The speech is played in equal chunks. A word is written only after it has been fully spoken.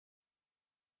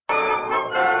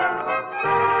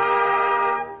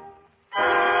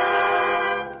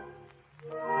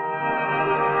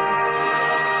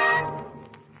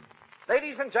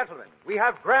and gentlemen, we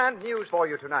have grand news for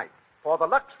you tonight. For the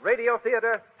Lux Radio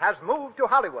Theater has moved to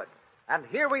Hollywood. And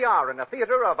here we are in a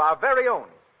theater of our very own.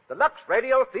 The Lux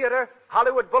Radio Theater,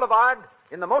 Hollywood Boulevard,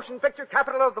 in the motion picture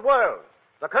capital of the world.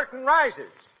 The curtain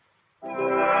rises.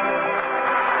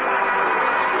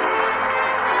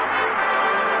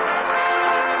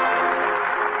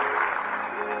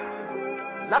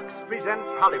 Lux presents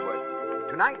Hollywood.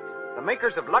 Tonight, the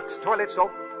makers of Lux Toilet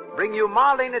Soap bring you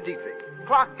Marlene Dietrich,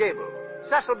 Clark Gable,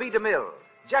 Cecil B. DeMille,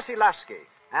 Jesse Lasky,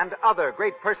 and other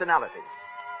great personalities.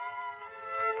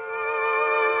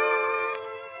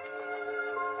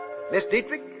 Miss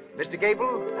Dietrich, Mr.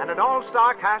 Gable, and an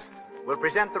all-star cast will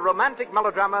present the romantic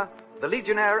melodrama, The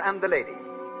Legionnaire and the Lady.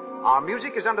 Our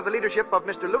music is under the leadership of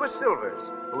Mr. Louis Silvers,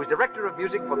 who is Director of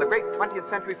Music for the great 20th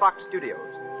Century Fox Studios,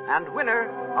 and winner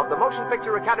of the Motion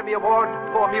Picture Academy Award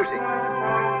for Music.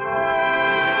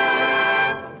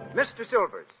 Mr.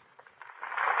 Silvers.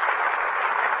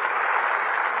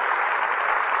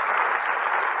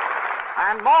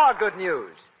 And more good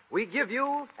news. We give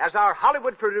you, as our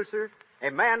Hollywood producer, a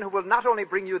man who will not only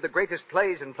bring you the greatest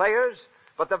plays and players,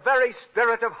 but the very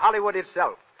spirit of Hollywood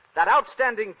itself. That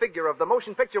outstanding figure of the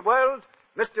motion picture world,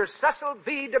 Mr. Cecil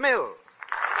B. DeMille.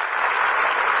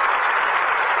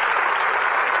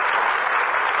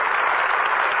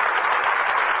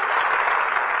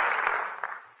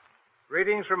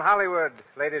 Greetings from Hollywood,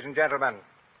 ladies and gentlemen.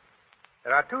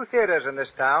 There are two theaters in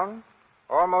this town,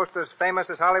 almost as famous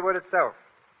as Hollywood itself.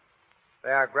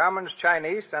 They are Grauman's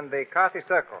Chinese and the Carthy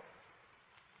Circle.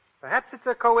 Perhaps it's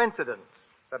a coincidence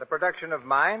that a production of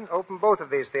mine opened both of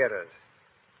these theaters.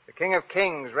 The King of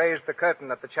Kings raised the curtain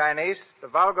at the Chinese. The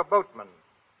Vulgar Boatman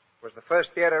was the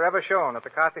first theater ever shown at the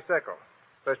Carthy Circle,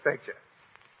 first picture.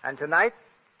 And tonight,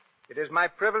 it is my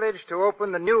privilege to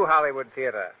open the new Hollywood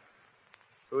Theater,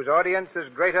 whose audience is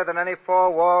greater than any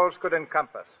four walls could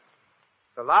encompass.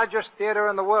 The largest theater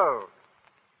in the world,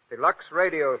 the Lux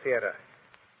Radio Theater.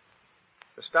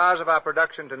 The stars of our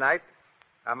production tonight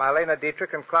are Marlene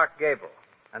Dietrich and Clark Gable,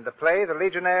 and the play, The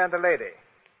Legionnaire and the Lady.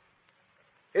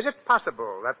 Is it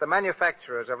possible that the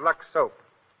manufacturers of Lux Soap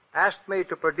asked me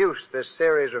to produce this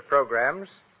series of programs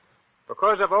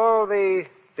because of all the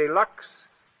deluxe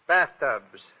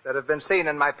bathtubs that have been seen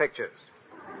in my pictures?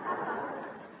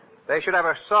 They should have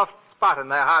a soft spot in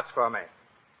their hearts for me.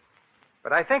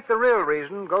 But I think the real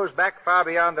reason goes back far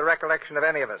beyond the recollection of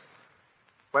any of us.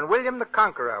 When William the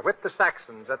Conqueror whipped the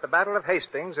Saxons at the Battle of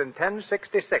Hastings in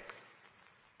 1066,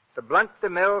 the Blunt de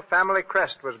Mille family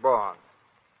crest was born.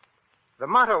 The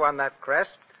motto on that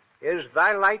crest is,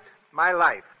 "Thy light, my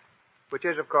life," which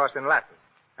is, of course, in Latin,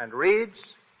 and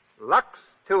reads, "Lux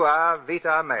tua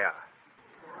vita mea."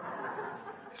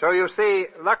 So you see,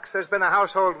 Lux has been a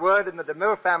household word in the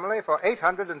DeMille family for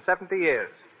 870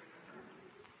 years.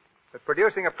 But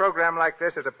producing a program like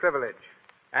this is a privilege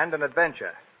and an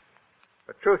adventure.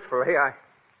 But truthfully,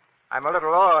 I'm a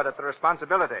little awed at the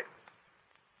responsibility.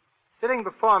 Sitting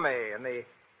before me in the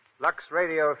Lux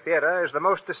Radio Theater is the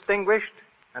most distinguished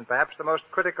and perhaps the most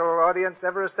critical audience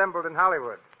ever assembled in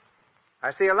Hollywood.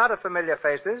 I see a lot of familiar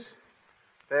faces.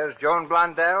 There's Joan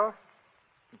Blondell,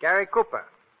 Gary Cooper.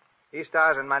 He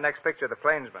stars in my next picture, The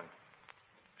Plainsman.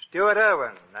 Stuart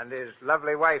Irwin and his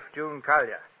lovely wife, June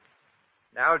Collier.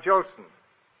 Al Jolson.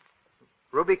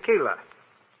 Ruby Keeler.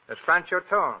 There's Francho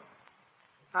Tone.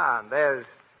 And there's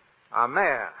our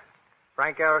mayor,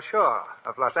 Frank L. Shaw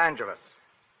of Los Angeles.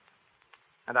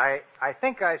 And I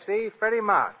think I see Freddie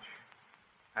March.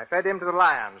 I fed him to the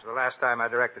lions the last time I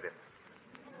directed him.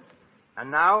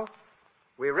 And now,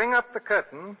 we ring up the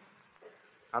curtain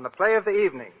on the play of the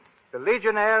evening, The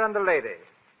Legionnaire and the Lady,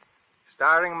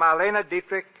 starring Marlene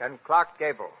Dietrich and Clark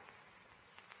Gable.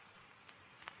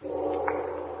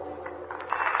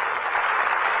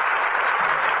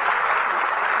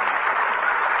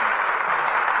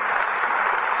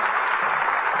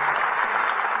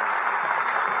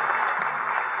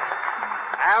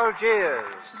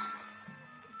 Algiers,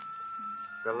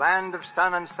 the land of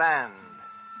sun and sand,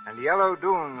 and yellow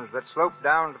dunes that slope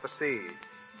down to the sea.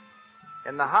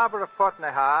 In the harbor of Port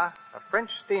Nahar, a French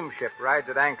steamship rides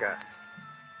at anchor.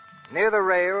 Near the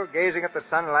rail, gazing at the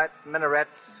sunlit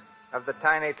minarets of the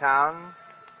tiny town,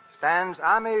 stands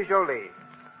Amie Jolie,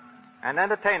 an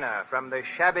entertainer from the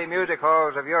shabby music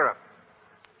halls of Europe.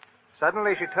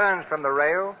 Suddenly she turns from the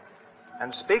rail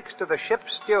and speaks to the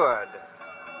ship's steward.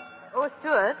 Oh,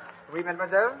 Stuart. Oui,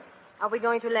 mademoiselle? Are we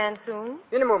going to land soon?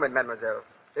 In a moment, mademoiselle.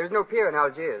 There is no pier in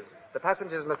Algiers. The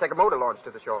passengers must take a motor launch to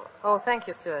the shore. Oh, thank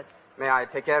you, Stuart. May I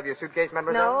take care of your suitcase,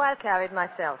 mademoiselle? No, I'll carry it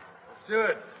myself.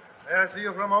 Stuart, may I see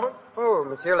you for a moment? Oh,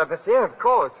 Monsieur Lavassiere, of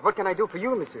course. What can I do for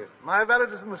you, monsieur? My valet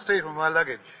is in the stateroom with my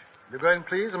luggage. You go in,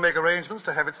 please, and make arrangements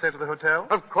to have it sent to the hotel?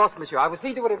 Of course, monsieur. I will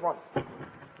see to it at once.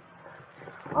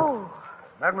 Oh,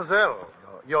 Mademoiselle,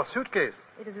 your suitcase.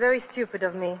 it is very stupid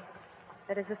of me.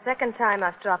 That is the second time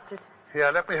I've dropped it.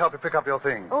 Here, let me help you pick up your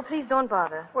things. Oh, please don't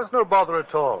bother. Well, it's no bother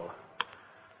at all.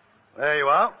 There you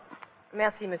are.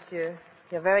 Merci, monsieur.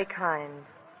 You're very kind.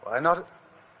 Why not?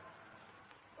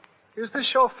 Is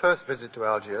this your first visit to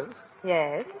Algiers?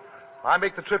 Yes? I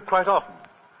make the trip quite often.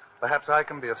 Perhaps I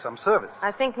can be of some service.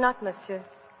 I think not, monsieur.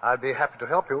 I'd be happy to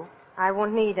help you. I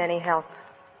won't need any help.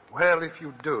 Well, if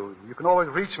you do, you can always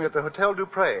reach me at the Hotel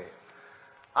Dupré.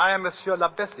 I am Monsieur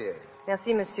Labessier.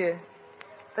 Merci, monsieur.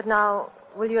 But now,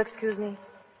 will you excuse me?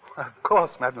 Of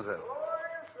course, mademoiselle.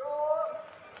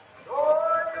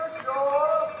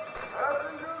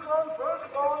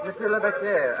 Monsieur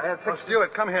Labessier, I have Oh,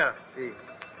 Stewart, come here. Si.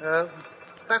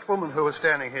 That woman who was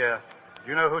standing here,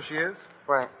 do you know who she is?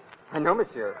 Why, I know,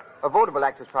 monsieur. A vaudeville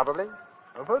actress, probably.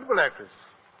 A vaudeville actress.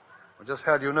 Well, just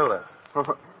how do you know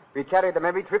that? We carry them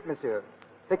every trip, monsieur.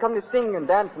 They come to sing and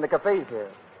dance in the cafes here.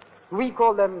 We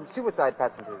call them suicide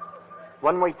passengers.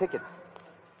 One-way tickets.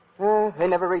 They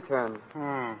never return.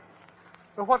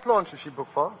 Well, what launch is she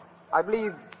booked for? I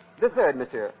believe the third,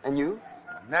 monsieur. And you?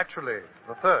 Naturally,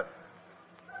 the third.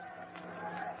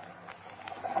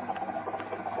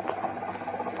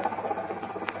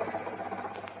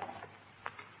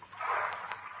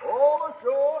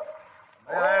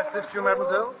 May I assist you,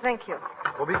 mademoiselle? Thank you.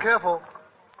 Well, be careful.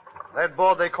 That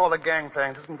board they call a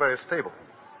gangplank isn't very stable.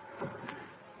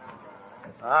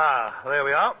 Ah, there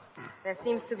we are. There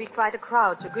seems to be quite a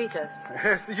crowd to greet us.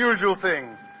 It's the usual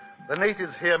thing. The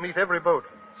natives here meet every boat.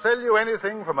 Sell you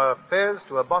anything from a fez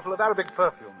to a bottle of Arabic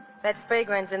perfume. That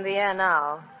fragrance in the air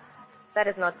now. That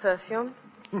is not perfume.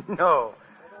 No,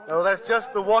 that's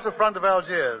just the waterfront of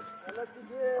Algiers.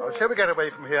 Oh, shall we get away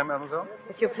from here, mademoiselle?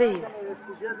 If you please.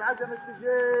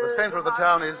 The center of the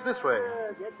town is this way.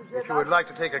 If you would like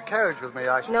to take a carriage with me,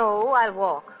 I should... No, I'll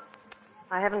walk.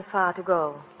 I haven't far to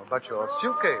go. But your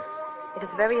suitcase. It is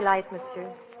very light, monsieur.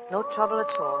 No trouble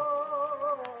at all.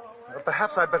 Well,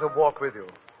 perhaps I'd better walk with you.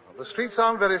 The streets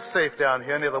aren't very safe down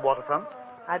here near the waterfront.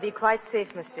 I'll be quite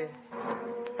safe, monsieur.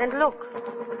 And look.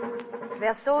 There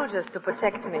are soldiers to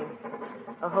protect me.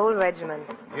 A whole regiment.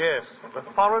 Yes, the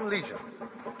Foreign Legion.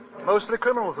 Mostly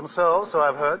criminals themselves, so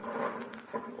I've heard.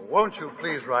 Won't you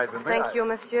please ride with me? Thank you,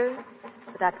 monsieur.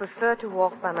 But I prefer to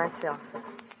walk by myself.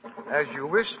 As you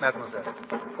wish, mademoiselle.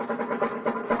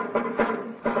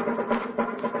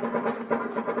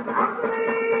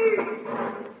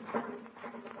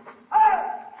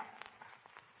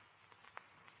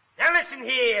 Now listen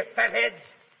here, fatheads.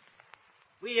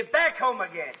 We're back home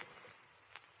again.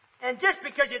 And just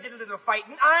because you did a little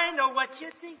fighting, I know what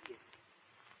you're thinking.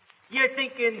 You're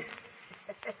thinking,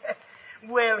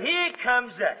 well, here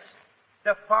comes us,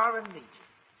 the Foreign Legion.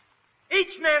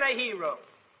 Each man a hero.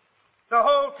 The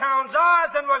whole town's ours,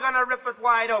 and we're going to rip it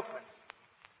wide open.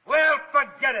 Well,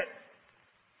 forget it.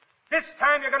 This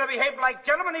time you're going to behave like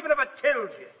gentlemen, even if it kills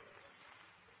you.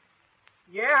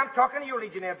 Yeah, I'm talking to you,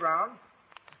 Legionnaire Brown.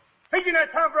 Legionnaire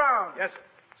Tom Brown. Yes, sir.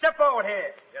 Step forward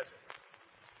here. Yes, sir.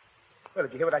 Well,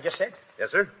 did you hear what I just said?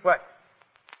 Yes, sir. What?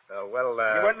 You You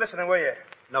weren't listening, were you?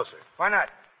 No, sir. Why not?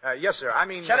 Yes, sir. I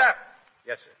mean... Shut up.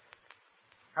 Yes, sir.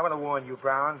 I want to warn you,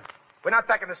 Brown. We're not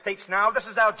back in the States now. This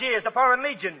is Algiers, the Foreign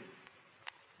Legion.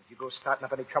 If you go starting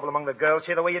up any trouble among the girls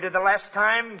here the way you did the last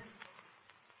time,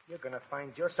 you're going to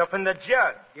find yourself in the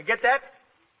jug. You get that?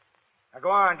 Now go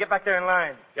on. Get back there in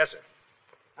line. Yes, sir.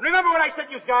 And remember what I said,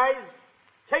 you guys.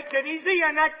 Take it easy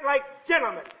and act like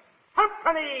gentlemen.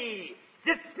 Company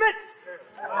dismissed.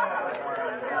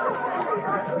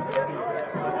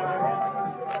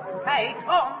 Hey,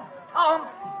 Tom! Tom!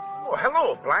 Oh,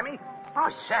 hello, Blimey.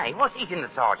 I say, what's eating the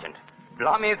sergeant?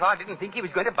 Blimey if I didn't think he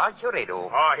was going to bite your head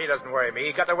off. Oh, he doesn't worry me.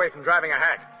 He got away from driving a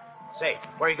hack. Say,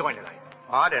 where are you going tonight?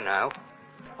 I don't know.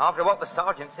 After what the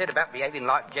sergeant said about behaving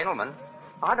like gentlemen,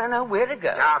 I don't know where to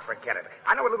go. Ah, forget it.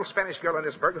 I know a little Spanish girl in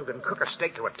this burg who can cook a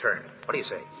steak to a turn. What do you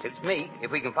say? Suits me,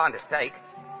 if we can find a steak.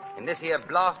 In this here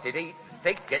blasted heat,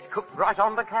 steak gets cooked right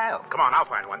on the cow. Come on, I'll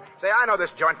find one. Say, I know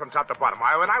this joint from top to bottom.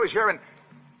 When I was here in...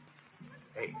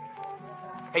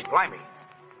 Hey, Blimey.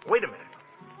 Wait a minute.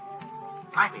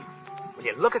 Blimey, will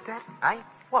you look at that? Eh?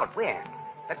 What, where?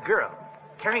 That girl,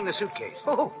 carrying the suitcase.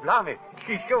 Oh, blimey,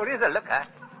 she sure is a looker.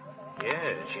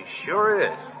 Yeah, she sure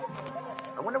is.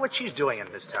 I wonder what she's doing in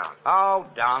this town. Oh,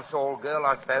 dance hall girl,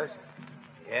 I suppose.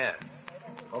 Yeah.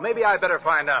 Well, maybe I'd better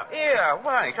find out. Yeah,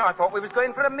 wait, I thought we was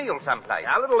going for a meal someplace.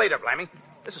 Yeah, a little later, Blimey.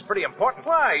 This is pretty important.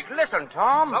 Wait, listen,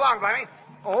 Tom. So long, Blimey.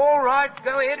 All right,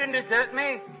 go ahead and desert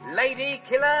me, lady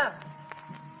killer.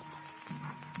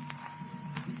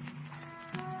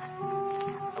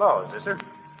 Hello, sister.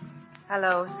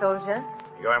 Hello, soldier.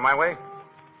 You going my way?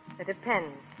 It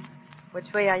depends.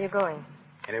 Which way are you going?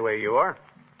 Any way you are.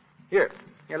 Here,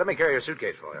 let me carry your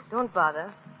suitcase for you. Don't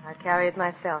bother. I'll carry it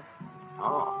myself.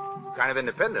 Oh, kind of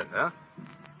independent, huh?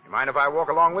 You mind if I walk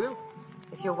along with you?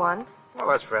 If you want. Well,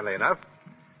 that's friendly enough.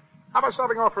 How about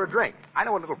stopping off for a drink? I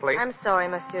know a little place. I'm sorry,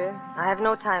 monsieur. I have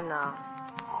no time now.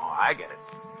 Oh, I get it.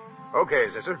 Okay,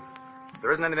 sister.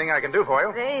 There isn't anything I can do for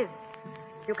you. There is.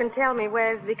 You can tell me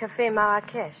where's the Café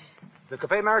Marrakech. The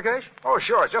Café Marrakech? Oh,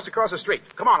 sure. It's just across the street.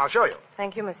 Come on, I'll show you.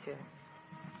 Thank you, monsieur.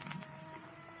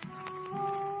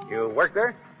 You work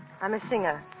there? I'm a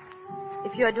singer.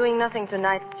 If you are doing nothing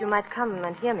tonight, you might come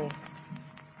and hear me.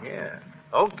 Yeah.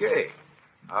 Okay.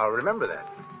 I'll remember that.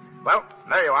 Well,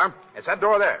 there you are. It's that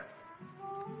door there.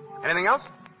 Anything else?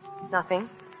 Nothing.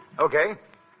 Okay.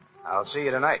 I'll see you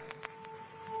tonight.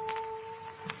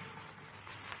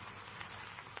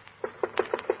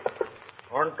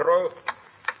 Entre.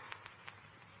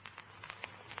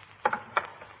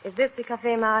 Is this the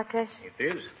Café Marrakech? It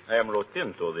is. I am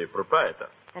Lotinto, the proprietor.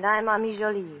 And I'm Ami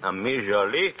Jolie. Ami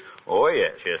Jolie? Oh,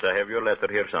 yes, I have your letter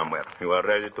here somewhere. You are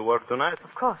ready to work tonight?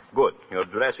 Of course. Good. Your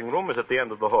dressing room is at the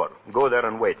end of the hall. Go there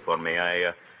and wait for me.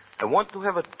 I want to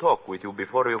have a talk with you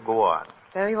before you go on.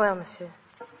 Very well, monsieur.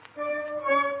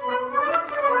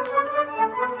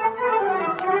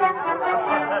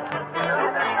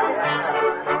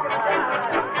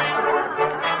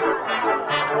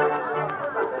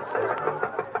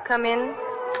 Come in.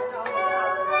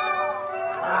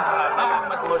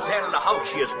 Mademoiselle, how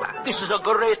she is back. This is a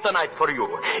great night for you.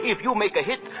 If you make a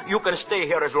hit, you can stay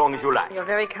here as long as you like. You're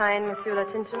very kind, Monsieur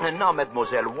Latinto. And now,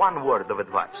 mademoiselle, one word of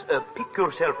advice. Pick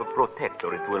yourself a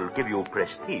protector. It will give you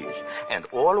prestige. And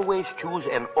always choose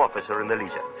an officer in the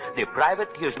Legion. The private,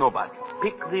 he is nobody.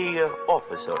 Pick the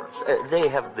officers. They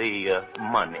have the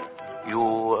money.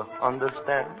 You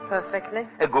understand? Perfectly.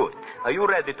 Good. Are you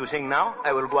ready to sing now?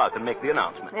 I will go out and make the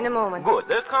announcement. In a moment. Good.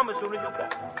 Come as soon as you can.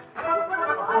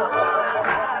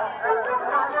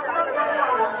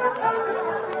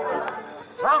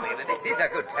 Tommy, but this is a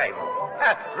good table.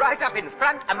 Right up in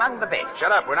front among the best.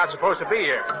 Shut up. We're not supposed to be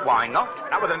here. Why not?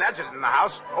 Not with an adjutant in the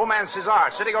house. Old man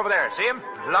Cesar sitting over there. See him?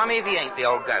 Lummy if he ain't the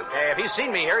old goat. If he's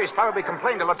seen me here, he's probably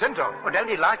complained to Latinto. Well, don't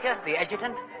he like you, the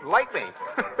adjutant? Like me?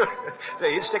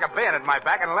 Say, he'd stick a bayonet in my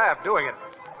back and laugh doing it.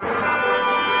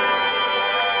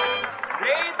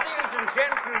 Ladies and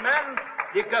gentlemen,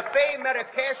 the Café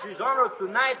Marrakech is honored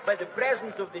tonight by the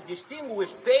presence of the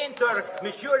distinguished painter,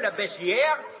 Monsieur La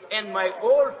Bessière, and my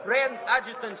old friend,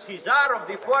 Adjutant Cesar of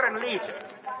the Foreign Legion.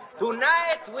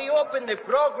 Tonight, we open the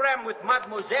program with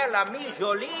Mademoiselle Ami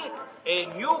Jolie, a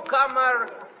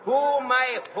newcomer whom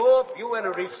I hope you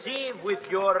will receive with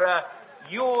your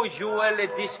usual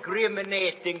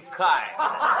discriminating kind.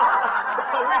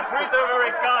 We treat her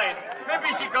very kind. Maybe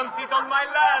she can sit on my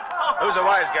lap. Who's the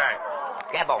wise guy?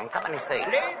 Gable, come and see.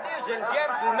 Ladies and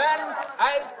gentlemen,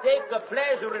 I take a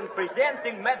pleasure in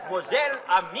presenting Mademoiselle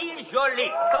Ami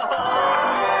Jolie. Dear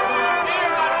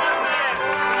Mademoiselle,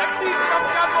 a kiss from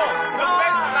Gable, the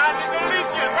best man in the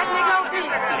Legion. Let me go,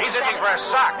 please. He's itching for a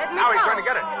sock. Now he's going to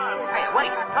get it. Hey,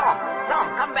 wait, Tom,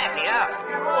 come back here.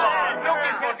 No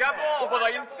kiss for Gable, but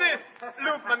I insist.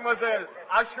 Look, Mademoiselle,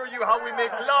 I'll show you how we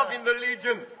make love in the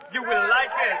Legion. You will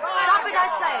like it. Stop it, I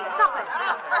say. Stop it.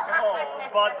 Oh,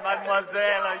 but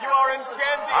Mademoiselle, you are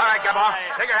enchanting. All right, Gabon.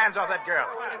 Take your hands off that girl.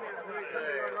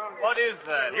 What is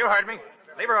that? You heard me.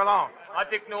 Leave her alone. I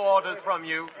take no orders from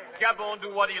you. Gabon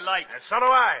do what he likes. And so do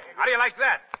I. How do you like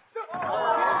that?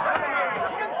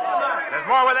 There's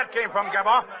more where that came from,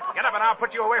 Gabon. Get up and I'll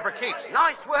put you away for keeps.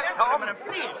 Nice work, Tom.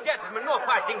 Please, gentlemen, no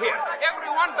fighting here.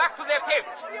 Everyone back to their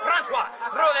tables. Francois,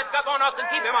 throw that Gabon out and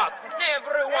keep him out.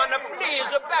 Everyone, please,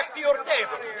 back to your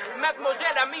tables.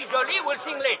 Mademoiselle Ami Jolie will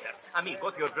sing later. Ami,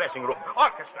 go to your dressing room.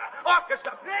 Orchestra,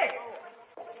 play.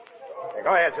 Hey,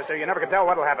 go ahead, sister. You never can tell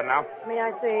what'll happen now. May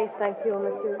I say thank you,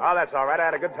 monsieur? Oh, that's all right.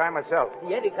 I had a good time myself.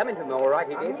 He had it coming to me all right,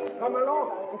 he did. Come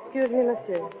along. Excuse me,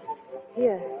 monsieur.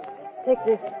 Here, take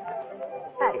this.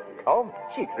 Hey, Tom,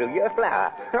 she threw you a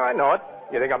flower. I know it.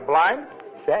 You think I'm blind?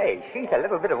 Say, she's a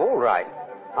little bit of all right.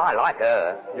 I like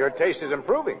her. Your taste is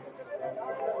improving.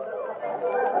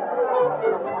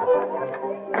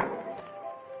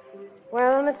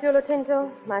 Well, Monsieur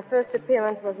Latinto, my first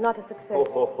appearance was not a success.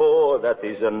 That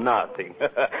is nothing.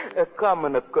 A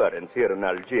common occurrence here in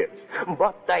Algiers.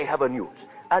 But I have a news.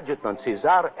 Adjutant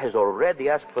Cesar has already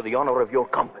asked for the honor of your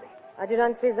company.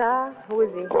 Adjutant Cesar? Who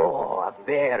is he? Oh, a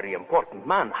very important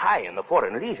man, high in the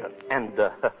Foreign Legion. And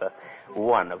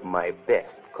one of my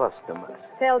best customers.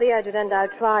 Tell the adjutant I'll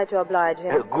try to oblige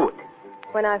him. Good.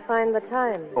 When I find the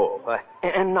time. Oh,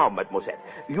 and now, mademoiselle,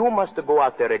 you must go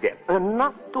out there again.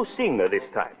 Not to sing this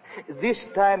time. This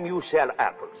time you sell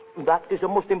apples. That is the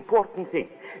most important thing.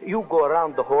 You go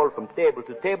around the hall from table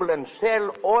to table and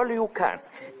sell all you can.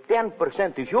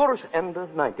 10% is yours and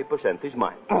 90% is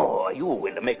mine. Oh, you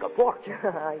will make a fortune.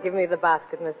 Give me the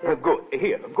basket, monsieur. Good.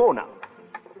 Here, go now.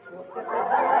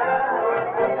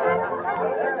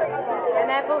 An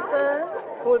apple, sir?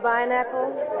 Who'll buy an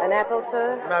apple? An apple,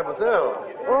 sir? Mademoiselle.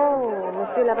 Oh,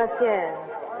 Monsieur Lavassière.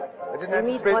 I didn't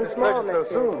We meet anticipate once this more, pleasure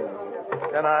so monsieur.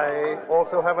 soon. Can I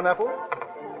also have an apple?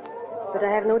 But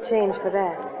I have no change for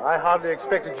that. I hardly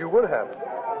expected you would have.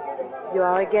 You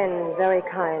are again very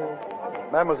kind.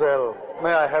 Mademoiselle,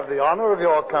 may I have the honor of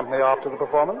your company after the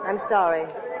performance? I'm sorry.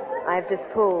 I've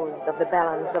disposed of the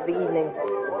balance of the evening.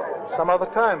 Some other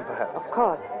time, perhaps. Of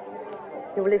course.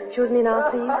 You will excuse me now,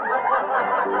 please?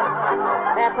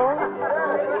 Apple?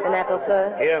 An apple,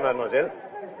 sir. Here, mademoiselle.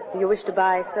 Do you wish to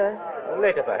buy, sir?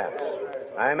 Later, perhaps.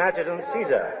 I'm Adjutant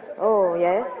Caesar. Oh,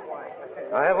 yes?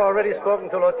 I have already spoken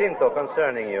to Lotinto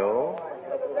concerning you.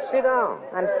 Sit down.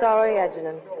 I'm sorry,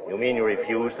 Adjutant. You mean you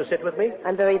refuse to sit with me?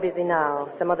 I'm very busy now.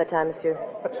 Some other time, monsieur.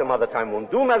 But some other time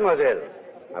won't do, mademoiselle.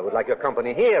 I would like your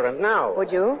company here and now.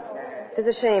 Would you? It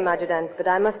is a shame, Adjutant, but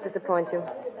I must disappoint you.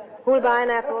 Who'll buy an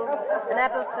apple? An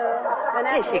apple, sir? An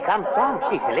apple? Here she comes, Tom.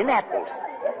 She's selling apples.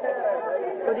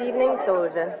 Good evening,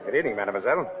 soldier. Good evening,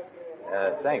 mademoiselle.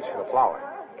 Thanks for the flower.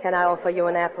 Can I offer you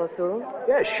an apple, too?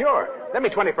 Yeah, sure. Lend me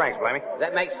 20 francs, Blamey.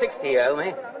 That makes 60, you owe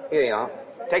me. Here you are.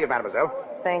 Take it, mademoiselle.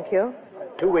 Thank you.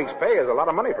 2 weeks' pay is a lot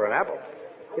of money for an apple.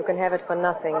 You can have it for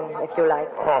nothing, if you like.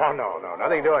 Oh, no,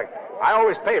 nothing doing. I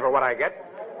always pay for what I get.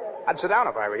 I'd sit down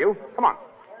if I were you. Come on.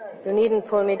 You needn't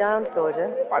pull me down,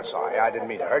 soldier. I'm sorry. I didn't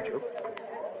mean to hurt you.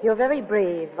 You're very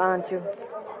brave, aren't you?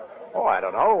 Oh, I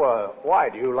don't know. Why?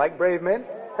 Do you like brave men?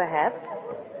 Perhaps.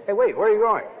 Hey, wait. Where are you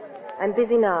going? I'm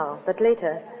busy now, but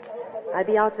later, I'll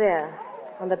be out there,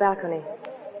 on the balcony.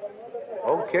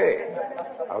 Okay.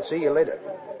 I'll see you later.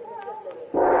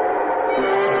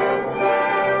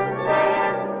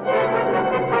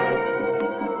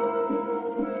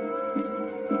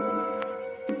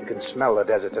 You can smell the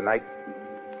desert tonight.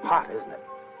 Hot, isn't it?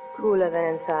 Cooler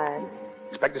than inside.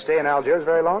 Expect to stay in Algiers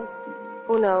very long?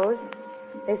 Who knows?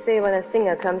 They say when a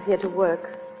singer comes here to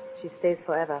work, she stays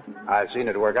forever. I've seen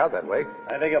it work out that way.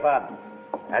 I beg your pardon.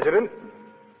 Adjutant?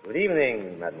 Good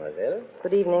evening, mademoiselle.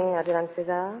 Good evening, Adjutant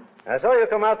César. I saw you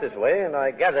come out this way, and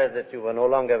I gathered that you were no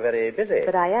longer very busy.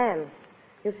 But I am.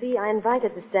 You see, I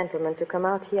invited this gentleman to come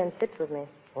out here and sit with me.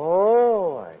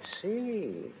 Oh, I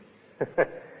see.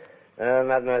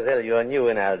 Mademoiselle, you are new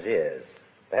in Algiers.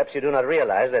 Perhaps you do not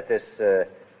realize that this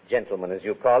gentleman, as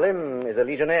you call him, is a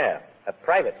Legionnaire, a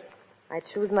private. I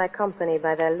choose my company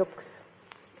by their looks,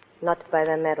 not by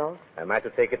their medals. Am I to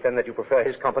take it, then, that you prefer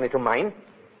his company to mine?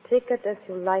 Take it as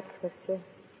you like, monsieur.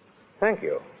 Thank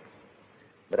you.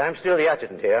 But I'm still the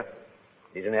adjutant here.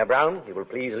 Legionnaire Brown, you will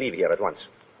please leave here at once.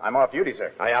 I'm off duty,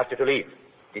 sir. I asked you to leave.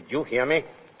 Did you hear me?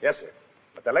 Yes, sir.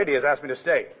 But the lady has asked me to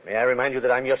stay. May I remind you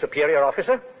that I'm your superior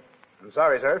officer? I'm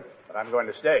sorry, sir, but I'm going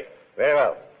to stay. Very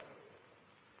well.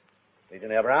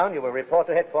 Legionnaire Brown, you will report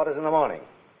to headquarters in the morning.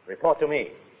 Report to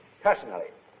me, personally.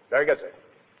 Very good, sir.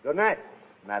 Good night,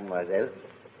 mademoiselle.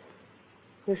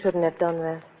 You shouldn't have done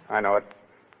that. I know it.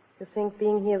 You think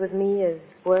being here with me is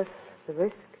worth the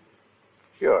risk?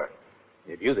 Sure.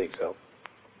 If you think so.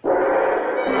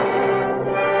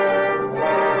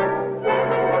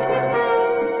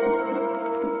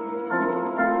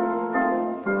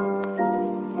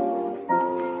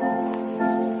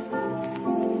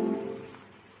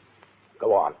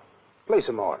 Go on. Play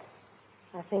some more.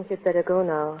 I think you'd better go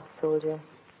now, soldier.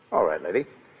 All right, lady.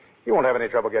 You won't have any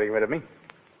trouble getting rid of me.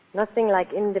 Nothing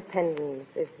like independence,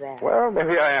 is there? Well,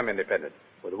 maybe I am independent.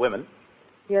 With women.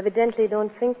 You evidently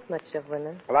don't think much of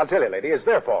women. Well, I'll tell you, lady, it's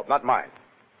their fault, not mine.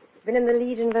 Been in the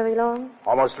Legion very long?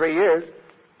 Almost 3 years.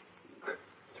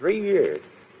 3 years?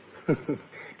 It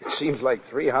seems like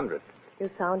 300. You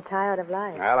sound tired of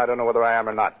life. Well, I don't know whether I am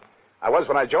or not. I was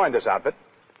when I joined this outfit.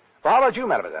 Well, how about you,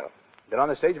 mademoiselle? Been on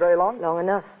the stage very long? Long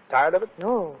enough. Tired of it?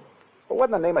 No. Well, what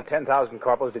in the name of 10,000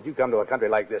 corporals did you come to a country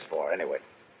like this for, anyway?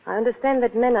 I understand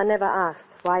that men are never asked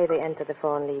why they enter the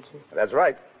Foreign Legion. That's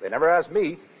right. They never asked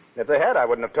me. And if they had, I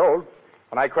wouldn't have told.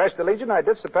 When I crashed the Legion, I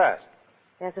ditched the past.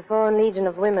 There's a Foreign Legion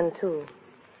of women, too.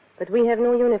 But we have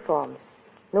no uniforms,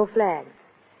 no flags,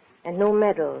 and no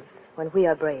medals when we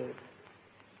are brave.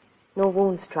 No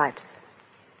wound stripes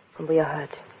when we are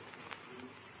hurt.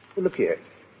 Well, look here.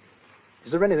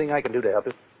 Is there anything I can do to help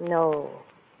you? No.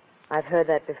 I've heard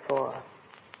that before.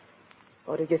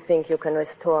 Or do you think you can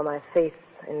restore my faith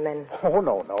in men. Oh,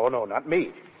 no, not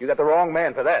me. You got the wrong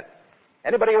man for that.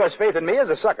 Anybody who has faith in me is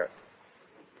a sucker.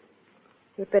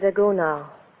 You'd better go now.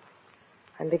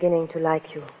 I'm beginning to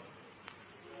like you.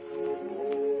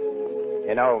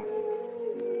 You know,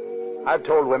 I've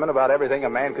told women about everything a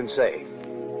man can say.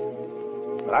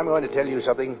 But I'm going to tell you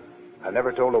something I've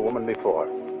never told a woman before.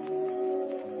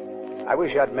 I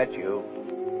wish I'd met you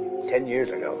 10 years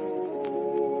ago.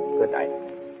 Good night.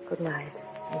 Good night,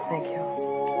 and thank you.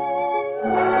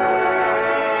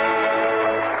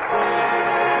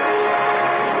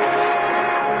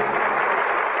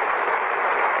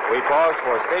 We pause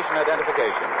for station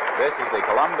identification. This is the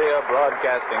Columbia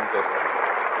Broadcasting System.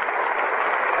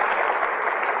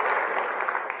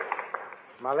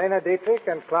 Marlene Dietrich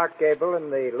and Clark Gable in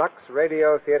the Lux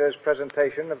Radio Theater's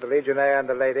presentation of The Legionnaire and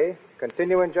the Lady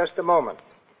continue in just a moment.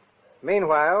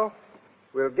 Meanwhile,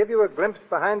 we'll give you a glimpse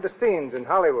behind the scenes in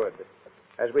Hollywood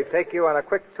as we take you on a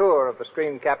quick tour of the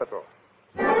screen capital.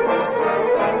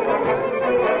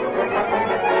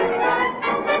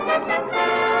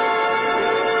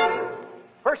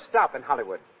 First stop in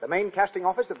Hollywood, the main casting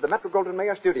office of the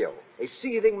Metro-Goldwyn-Mayer studio, a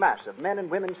seething mass of men and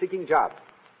women seeking jobs.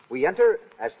 We enter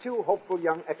as two hopeful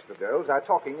young extra girls are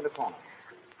talking in a corner.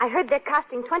 I heard they're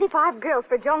casting 25 girls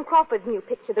for Joan Crawford's new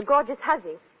picture, The Gorgeous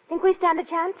Hussy. Think we stand a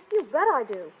chance? You bet I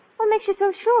do. What makes you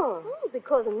so sure?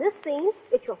 Because in this scene,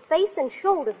 it's your face and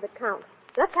shoulders that count.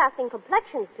 They're casting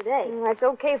complexions today. That's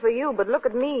okay for you, but look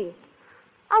at me.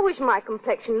 I wish my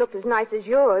complexion looked as nice as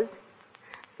yours.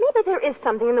 Maybe there is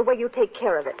something in the way you take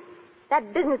care of it.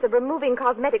 That business of removing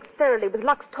cosmetics thoroughly with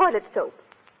Lux toilet soap.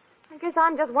 I guess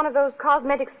I'm just one of those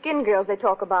cosmetic skin girls they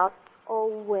talk about.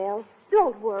 Oh, well,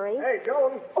 don't worry. Hey,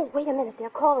 Joan. Oh, wait a minute. They're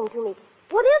calling to me.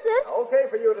 What is it? Okay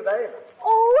for you today.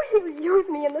 Oh, he'll use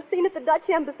me in the scene at the Dutch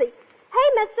Embassy. Hey,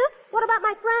 mister, what about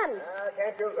my friend?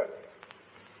 Can't use it.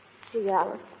 Gee,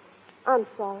 Alice, I'm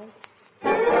sorry.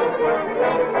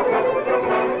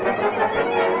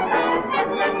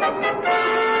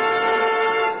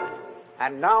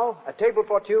 And now, a table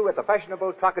for two at the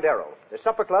fashionable Trocadero, the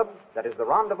supper club that is the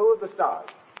rendezvous of the stars.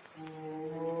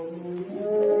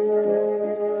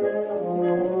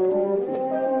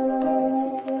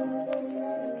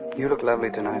 You look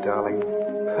lovely tonight, darling.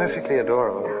 Perfectly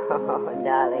adorable. Oh,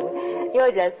 darling,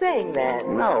 you're just saying that.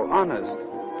 No, honest.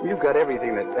 You've got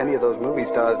everything that any of those movie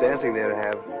stars dancing there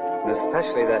have, and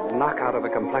especially that knockout of a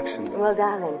complexion. Well,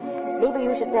 darling, maybe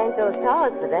you should thank those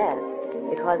stars for that.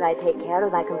 Because I take care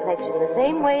of my complexion the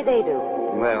same way they do.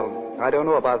 Well, I don't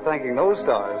know about thanking those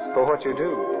stars for what you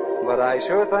do, but I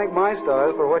sure thank my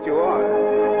stars for what you are.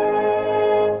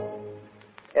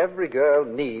 Every girl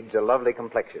needs a lovely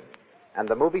complexion, and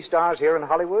the movie stars here in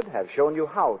Hollywood have shown you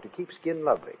how to keep skin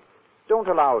lovely. Don't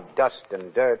allow dust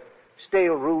and dirt,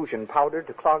 stale rouge and powder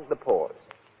to clog the pores.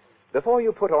 Before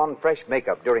you put on fresh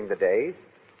makeup during the day,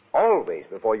 always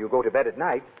before you go to bed at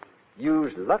night,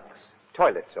 use Lux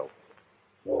toilet soap.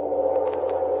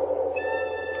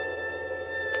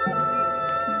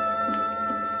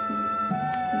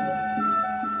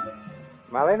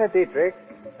 Marlene Dietrich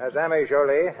as Amy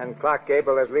Jolie and Clark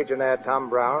Gable as Legionnaire Tom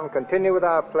Brown continue with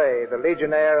our play, The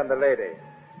Legionnaire and the Lady.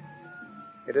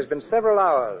 It has been several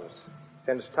hours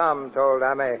since Tom told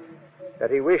Amy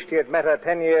that he wished he had met her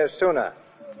 10 years sooner.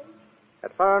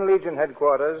 At Foreign Legion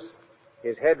headquarters,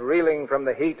 his head reeling from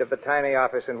the heat of the tiny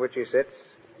office in which he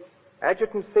sits,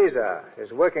 Adjutant Caesar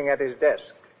is working at his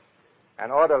desk. An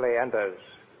orderly enters.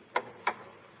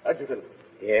 Adjutant.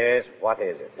 Yes, what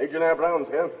is it? Legionnaire Brown's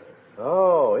here.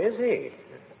 Oh, is he?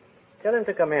 Tell him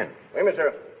to come in. Oui,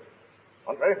 monsieur.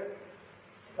 Entrez.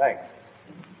 Thanks.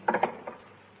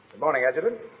 Good morning,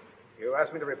 Adjutant. You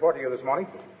asked me to report to you this morning.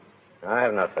 I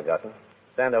have not forgotten.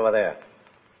 Stand over there.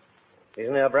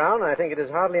 Legionnaire Brown, I think it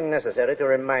is hardly necessary to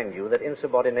remind you that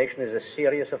insubordination is a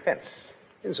serious offense.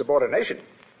 Insubordination?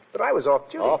 But I was off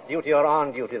duty. Off duty or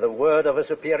on duty, the word of a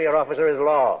superior officer is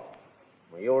law.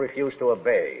 You refuse to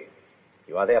obey.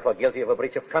 You are therefore guilty of a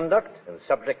breach of conduct and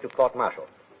subject to court-martial.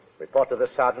 Report to the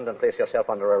sergeant and place yourself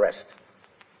under arrest.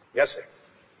 Yes, sir.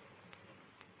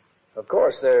 Of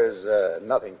course, there's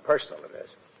nothing personal in this.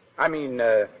 I mean,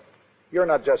 you're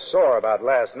not just sore about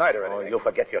last night or anything. Oh, you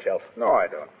forget yourself. No, I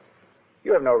don't.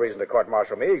 You have no reason to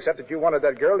court-martial me except that you wanted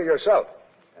that girl to yourself.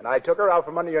 And I took her out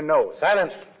from under your nose.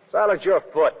 Silence. Silence your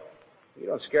foot. You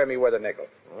don't scare me worth a nickel.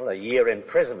 Well, a year in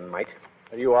prison might.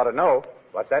 You ought to know.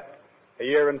 What's that? A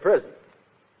year in prison.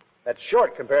 That's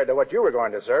short compared to what you were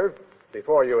going to serve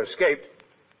before you escaped.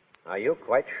 Are you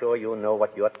quite sure you know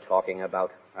what you're talking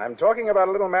about? I'm talking about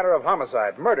a little matter of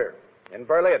homicide, murder, in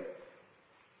Berlin.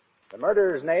 The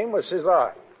murderer's name was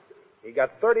César. He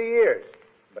got 30 years,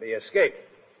 but he escaped.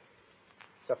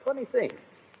 It's a funny thing.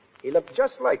 He looked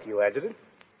just like you, Adjutant,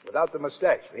 without the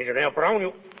mustache. Legionnaire Brown,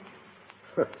 you...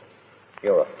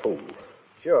 You're a fool.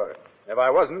 Sure. If I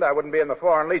wasn't, I wouldn't be in the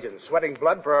Foreign Legion, sweating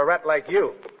blood for a rat like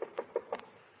you.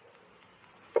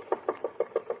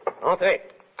 Entrez.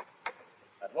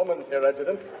 That woman's here,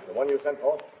 Adjutant. The one you sent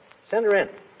for. Send her in.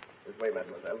 This way,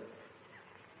 mademoiselle.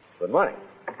 Good morning.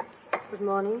 Good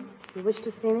morning. You wish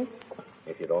to see me?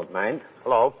 If you don't mind.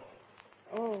 Hello.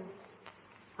 Oh.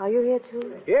 Are you here,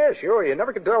 too? Yeah, sure. You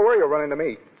never can tell where you'll run into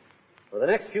me. For the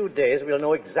next few days, we'll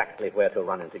know exactly where to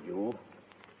run into you.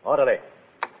 Orderly.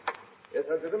 Yes,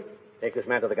 Adjutant? Take this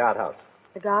man to the guardhouse.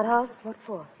 The guardhouse? What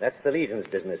for? That's the Legion's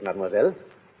business, mademoiselle.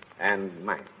 And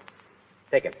mine.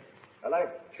 Take him. Hello.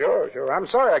 Sure. I'm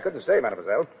sorry I couldn't stay,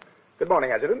 mademoiselle. Good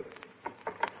morning, Adjutant.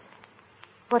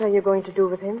 What are you going to do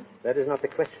with him? That is not the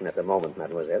question at the moment,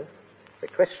 mademoiselle. The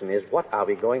question is, what are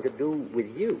we going to do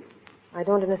with you? I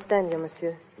don't understand you,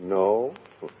 monsieur. No.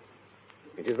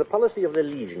 It is the policy of the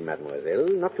Legion, mademoiselle,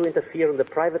 not to interfere in the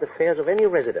private affairs of any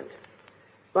resident.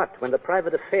 But when the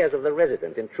private affairs of the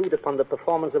resident intrude upon the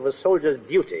performance of a soldier's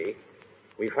duty,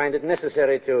 we find it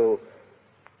necessary to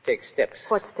take steps.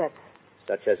 What steps?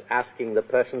 Such as asking the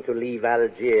person to leave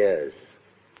Algiers.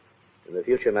 In the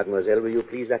future, mademoiselle, will you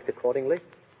please act accordingly?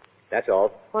 That's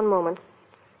all. One moment.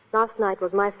 Last night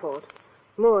was my fault,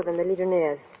 more than the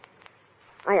Legionnaire's.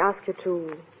 I ask you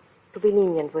to be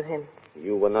lenient with him.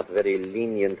 You were not very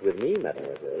lenient with me,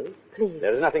 mademoiselle. Please.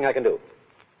 There is nothing I can do.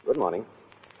 Good morning.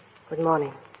 Good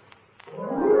morning.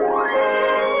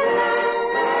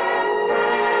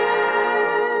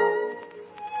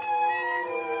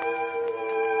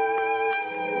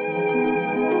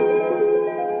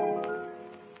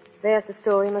 There's the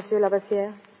story, Monsieur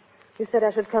Labassière. You said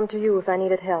I should come to you if I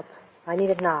needed help. I need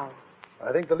it now.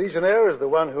 I think the Legionnaire is the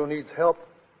one who needs help.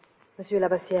 Monsieur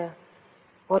Labassière,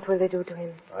 what will they do to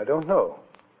him? I don't know.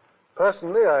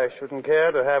 Personally, I shouldn't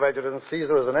care to have Adjutant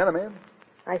Caesar as an enemy.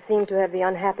 I seem to have the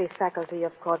unhappy faculty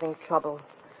of causing trouble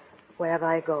wherever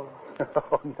I go.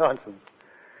 Oh, nonsense.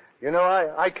 You know,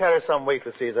 I carry some weight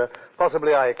with Caesar.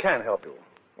 Possibly I can help you.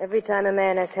 Every time a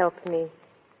man has helped me,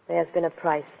 there has been a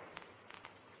price.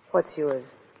 What's yours?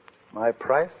 My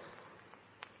price?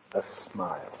 A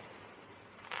smile.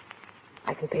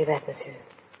 I can pay that, monsieur.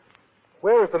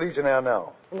 Where is the Legionnaire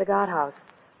now? In the guardhouse.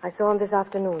 I saw him this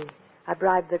afternoon. I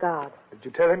bribed the guard. Did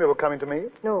you tell him you were coming to me?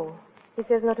 No. He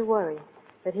says not to worry,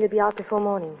 that he'll be out before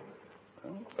morning.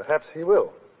 Well, perhaps he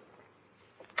will.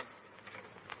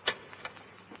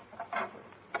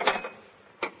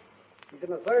 He's in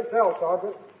the third cell,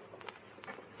 Sergeant.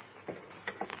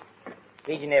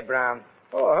 Legionnaire Brown.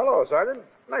 Oh, hello, Sergeant.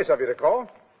 Nice of you to call.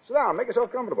 Sit down. Make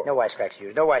yourself comfortable. No wisecracks,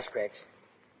 Hughes. No wisecracks.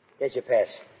 There's your pass.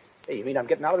 Hey, you mean I'm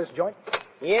getting out of this joint?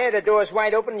 Yeah, the door's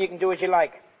wide open and you can do as you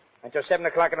like. Until 7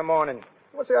 o'clock in the morning.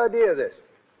 What's the idea of this?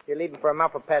 You're leaving for a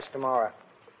month for pass tomorrow.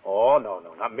 Oh, no,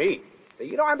 not me.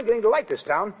 You know, I'm beginning to like this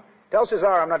town. Tell Cesar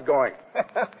I'm not going.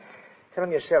 Tell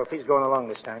him yourself. He's going along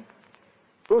this time.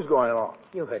 Who's going along?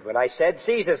 You heard what I said.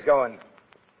 Caesar's going.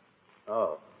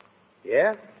 Oh.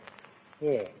 Yeah?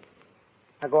 Yeah.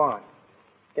 Now go on.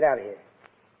 Get out of here.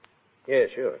 Yeah,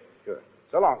 sure.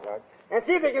 So long, Sergeant. And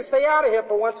see if you can stay out of here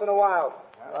for once in a while.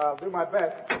 Well, I'll do my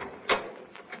best.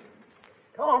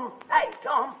 Tom. Hey,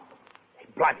 Tom. Hey,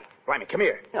 Blimey, come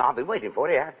here. Yeah, I'll be waiting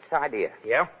for you outside here.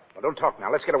 Yeah? Well, don't talk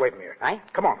now. Let's get away from here. Hey?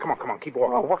 Come on. Keep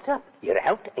walking. Well, what's up? You're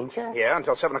out, ain't you? Yeah,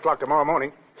 until 7 o'clock tomorrow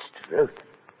morning. It's truth.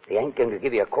 They ain't going to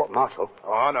give you a court-martial.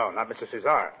 Oh, no, not Mr.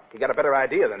 Cesar. He got a better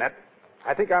idea than that.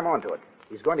 I think I'm onto it.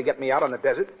 He's going to get me out on the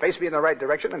desert, face me in the right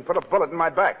direction, and put a bullet in my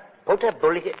back. Put a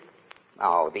bullet?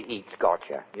 Oh, the eat's got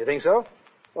you. You think so?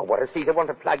 Well, what does Caesar want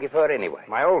to plug you for anyway?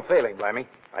 My old failing, Blimey.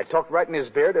 I talked right in his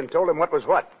beard and told him what was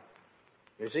what.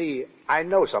 You see, I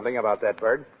know something about that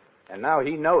bird, and now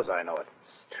he knows I know it.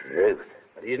 It's truth.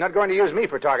 But he's not going to use me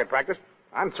for target practice.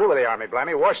 I'm through with the Army,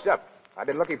 Blimey, washed up. I've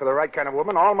been looking for the right kind of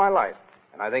woman all my life,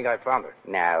 and I think I found her.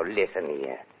 Now, listen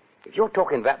here. If you're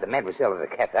talking about the mademoiselle of the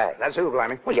cafe... That's who,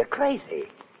 Blimey? Well, you're crazy.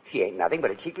 She ain't nothing but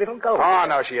a cheap little gold. Oh,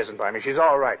 no, she isn't, Blimey. She's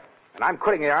all right. And I'm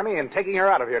quitting the Army and taking her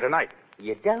out of here tonight.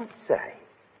 You don't say.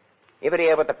 Ever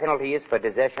hear what the penalty is for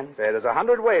desertion? Say, there's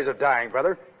 100 ways of dying,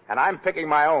 brother, and I'm picking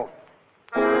my own.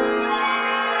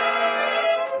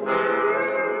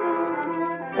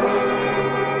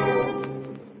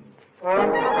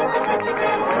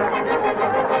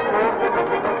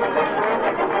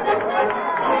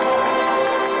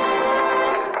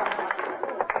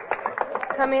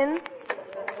 Come in.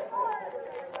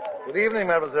 Good evening,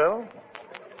 mademoiselle.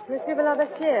 Monsieur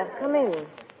Labassière, come in.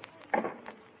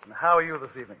 And how are you this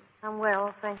evening? I'm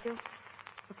well, thank you.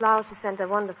 The flowers he sent are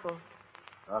wonderful.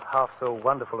 Not half so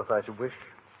wonderful as I should wish.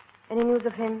 Any news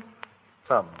of him?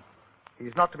 Some.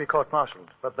 He's not to be court-martialed,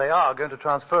 but they are going to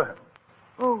transfer him.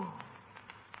 Oh,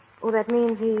 that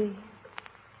means he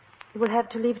will have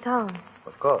to leave town.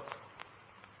 Of course.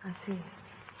 I see.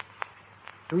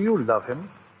 Do you love him?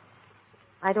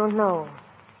 I don't know.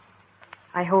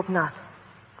 I hope not.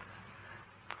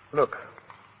 Look,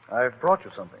 I've brought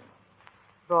you something.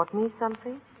 Brought me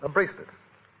something? A bracelet.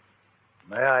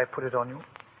 May I put it on you?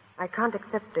 I can't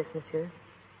accept this, monsieur.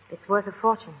 It's worth a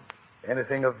fortune.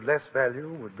 Anything of less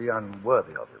value would be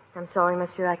unworthy of you. I'm sorry,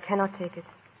 monsieur. I cannot take it.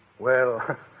 Well,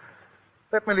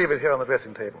 let me leave it here on the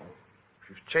dressing table. If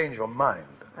you've changed your mind.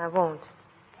 I won't.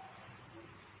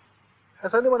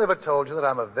 Has anyone ever told you that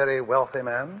I'm a very wealthy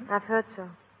man? I've heard so.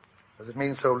 Does it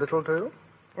mean so little to you?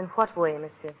 In what way,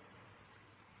 monsieur?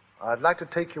 I'd like to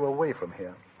take you away from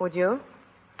here. Would you?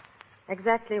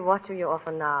 Exactly what do you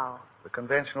offer now? The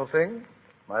conventional thing.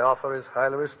 My offer is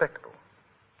highly respectable.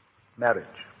 Marriage.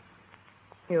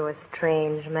 You're a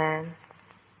strange man.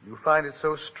 You find it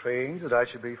so strange that I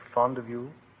should be fond of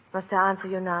you? Must I answer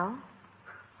you now?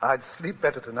 I'd sleep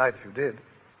better tonight if you did.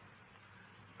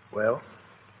 Well?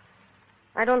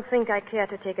 I don't think I care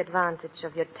to take advantage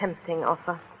of your tempting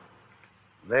offer.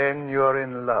 Then you're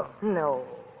in love. No.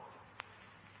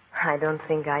 I don't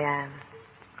think I am.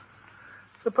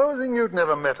 Supposing you'd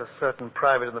never met a certain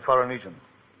private in the Foreign Legion,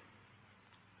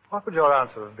 what would your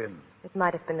answer have been? It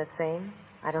might have been the same.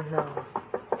 I don't know.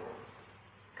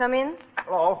 Come in.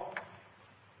 Hello.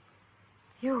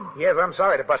 You. Yes, I'm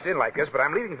sorry to bust in like this, but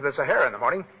I'm leaving for the Sahara in the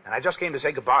morning, and I just came to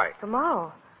say goodbye.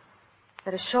 Tomorrow?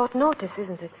 That is short notice,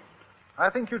 isn't it? I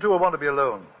think you two will want to be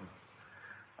alone.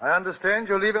 I understand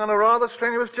you're leaving on a rather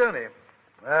strenuous journey.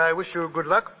 I wish you good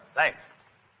luck. Thanks.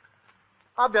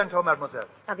 A bientôt, mademoiselle.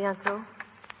 A bientôt.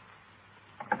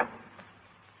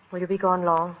 Will you be gone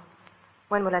long?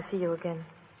 When will I see you again?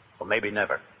 Well, maybe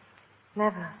never.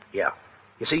 Never. Yeah.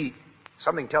 You see,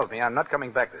 something tells me I'm not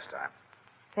coming back this time.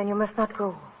 Then you must not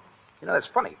go. You know, that's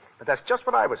funny, but that's just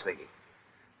what I was thinking.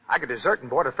 I could desert and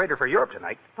board a freighter for Europe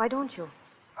tonight. Why don't you?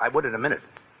 I would in a minute,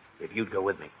 if you'd go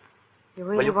with me. You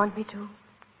really want me to?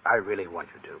 I really want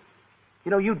you to.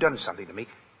 You know, you've done something to me.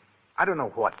 I don't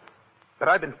know what, but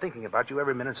I've been thinking about you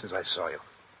every minute since I saw you.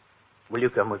 Will you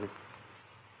come with me?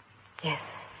 Yes.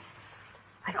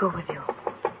 I'll go with you.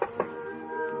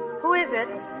 Who is it?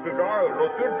 It's I,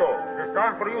 Lotinto. It's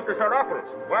time for you to set apples.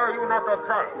 Why are you not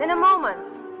outside? In a moment.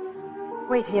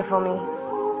 Wait here for me.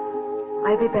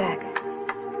 I'll be back.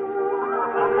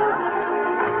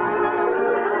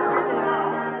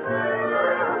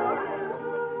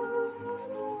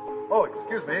 Oh,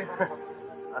 excuse me.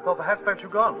 I thought perhaps you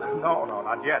gone. No,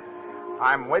 not yet.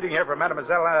 I'm waiting here for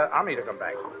Mademoiselle Ami to come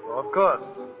back. Oh, of course.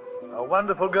 A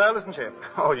wonderful girl, isn't she?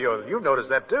 Oh, you've noticed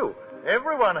that, too.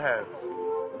 Everyone has.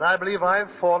 But I believe I've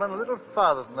fallen a little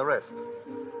farther than the rest.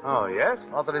 Oh, yes?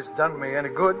 Not that it's done me any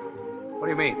good. What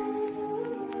do you mean?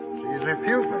 She's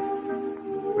refused me.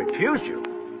 Refused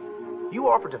you? You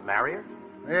offered to marry her?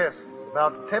 Yes,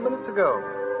 about 10 minutes ago.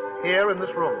 Here in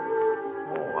this room.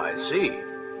 Oh, I see.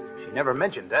 She never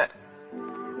mentioned that.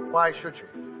 Why should she?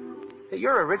 Hey,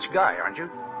 you're a rich guy, aren't you?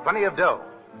 Plenty of dough.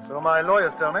 So my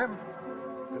lawyers tell me.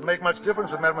 Didn't make much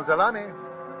difference with Mademoiselle Ami.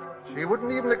 She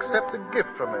wouldn't even accept a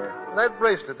gift from me. That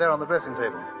bracelet there on the dressing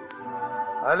table.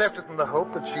 I left it in the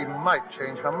hope that she might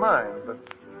change her mind, but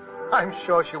I'm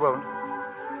sure she won't.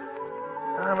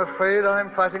 I'm afraid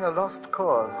I'm fighting a lost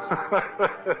cause.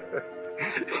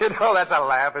 You know, that's a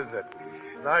laugh, isn't it?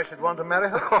 And I should want to marry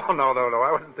her? Oh, no.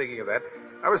 I wasn't thinking of that.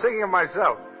 I was thinking of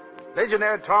myself.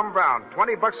 Legionnaire Tom Brown,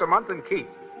 $20 a month and keep.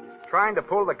 Trying to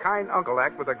pull the kind uncle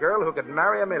act with a girl who could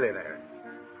marry a millionaire.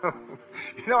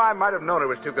 You know, I might have known it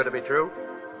was too good to be true.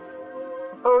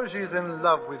 Suppose she's in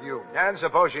love with you. And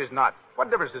suppose she's not.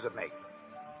 What difference does it make?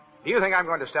 Do you think I'm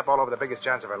going to step all over the biggest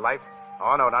chance of her life?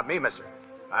 Oh, no, not me, mister.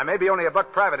 I may be only a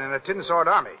buck private in a tin sword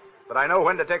army, but I know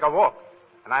when to take a walk.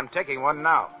 And I'm taking one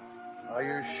now. Are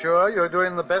you sure you're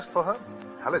doing the best for her?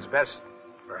 Well, it's best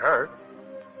for her.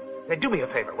 Hey, do me a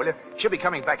favor, will you? She'll be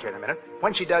coming back here in a minute.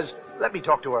 When she does, let me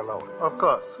talk to her alone. Of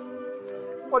course.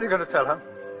 What are you going to tell her?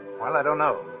 Well, I don't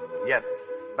know yet.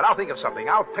 But I'll think of something.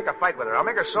 I'll pick a fight with her. I'll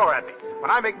make her sore at me.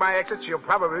 When I make my exit, she'll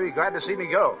probably be glad to see me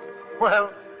go.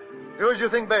 Well, do as you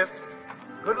think best.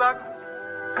 Good luck.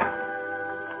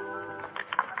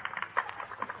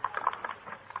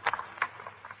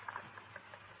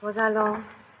 Was I long?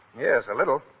 Yes, a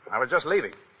little. I was just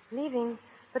leaving. Leaving?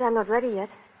 But I'm not ready yet.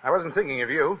 I wasn't thinking of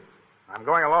you. I'm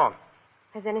going alone.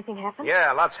 Has anything happened?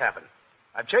 Yeah, lots happened.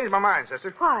 I've changed my mind,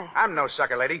 sister. Why? I'm no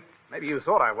sucker lady. Maybe you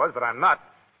thought I was, but I'm not.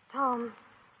 Tom,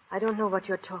 I don't know what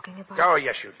you're talking about. Oh,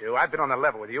 yes, you do. I've been on the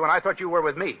level with you, and I thought you were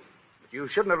with me. But you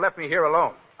shouldn't have left me here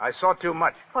alone. I saw too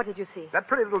much. What did you see? That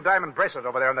pretty little diamond bracelet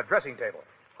over there on the dressing table.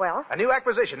 Well, A new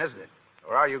acquisition, isn't it?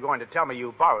 Or are you going to tell me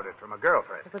you borrowed it from a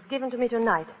girlfriend? it was given to me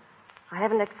tonight. I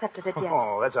haven't accepted it yet.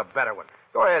 Oh, that's a better one.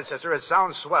 Go ahead, sister. It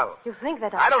sounds swell. You think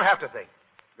that I don't have to think.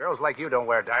 Girls like you don't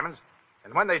wear diamonds.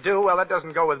 And when they do, well, that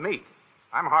doesn't go with me.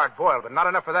 I'm hard-boiled, but not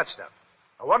enough for that stuff.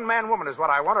 A one-man woman is what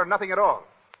I want, or nothing at all.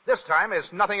 This time,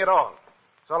 it's nothing at all.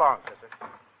 So long,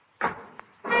 sister.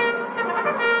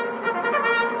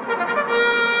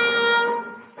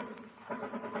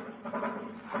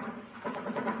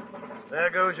 There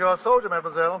goes your soldier,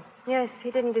 mademoiselle. Yes,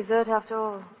 he didn't desert after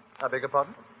all. I beg your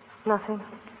pardon? Nothing.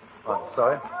 Oh,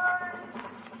 sorry.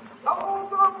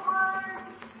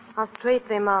 How straight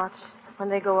they march when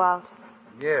they go out.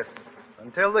 Yes,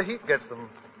 until the heat gets them.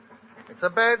 It's a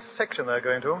bad section they're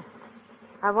going to.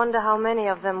 I wonder how many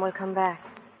of them will come back.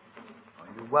 Are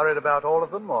you worried about all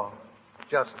of them, or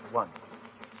just one?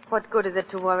 What good is it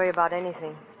to worry about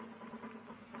anything?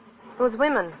 Those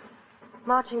women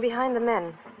marching behind the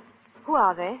men. Who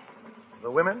are they?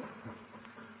 The women?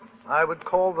 I would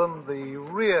call them the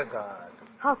rear guard.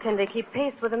 How can they keep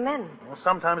pace with the men? Well,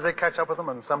 sometimes they catch up with them,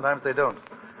 and sometimes they don't.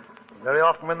 Very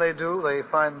often when they do, they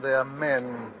find their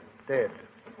men dead.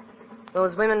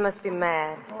 Those women must be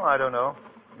mad. Oh, I don't know.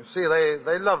 You see,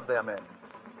 they love their men.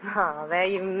 Oh, they're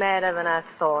even madder than I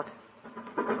thought.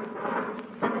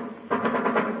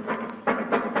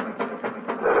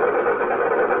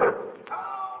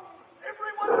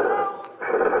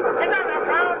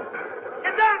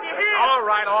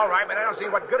 All right, but I don't see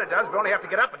what good it does. We only have to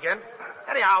get up again.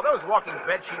 Anyhow, those walking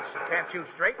bed sheets can't shoot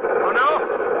straight. Oh,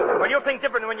 no? Well, you'll think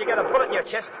different when you get a bullet in your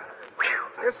chest.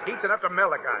 This heat's enough to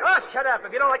melt a guy. Oh, shut up.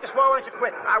 If you don't like to swallow, why don't you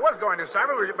quit? I was going to,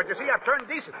 Simon, but you see, I've turned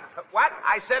decent. What?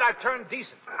 I said I've turned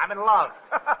decent. I'm in love.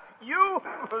 You?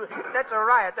 That's a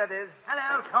riot, that is.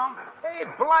 Hello, Tom. Hey,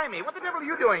 blimey, what the devil are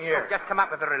you doing here? Just come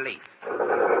up with a relief.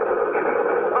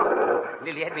 Oh,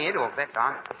 nearly had me head off that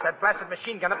time. It's that blasted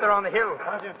machine gun up there on the hill.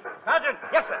 Sergeant!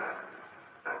 Yes, sir.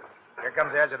 Here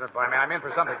comes the adjutant, blimey. I'm in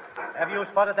for something. Have you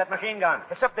spotted that machine gun?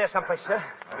 It's up there someplace, sir.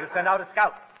 We'll send out a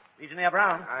scout. Legionnaire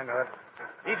Brown. I know it.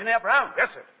 Legionnaire Brown. Yes,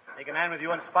 sir. Take a man with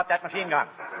you and spot that machine gun.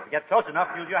 If you get close enough,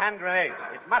 use your hand grenades.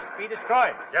 It must be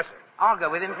destroyed. Yes, sir. I'll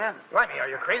go with him, sir. Blimey, are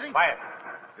you crazy? Quiet.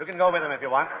 You can go with him if you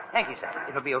want. Thank you, sir.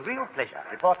 It'll be a real pleasure.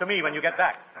 Report to me when you get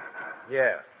back.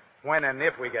 Yeah. When and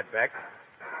if we get back.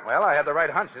 Well, I had the right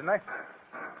hunch, didn't I?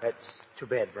 That's too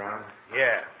bad, Brown.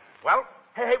 Yeah. Well?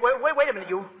 Hey, wait a minute,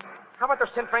 you. How about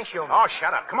those 10 francs you owe me? Oh,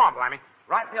 shut up. Come on, blimey.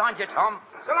 Right behind you, Tom.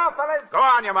 So long, fellas. Go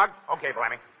on, you mug. Okay,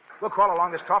 blimey. We'll crawl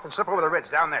along this trough and slip over the ridge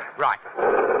down there. Right.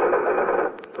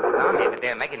 Down here, but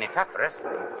they're making it tough for us.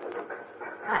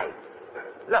 Hey,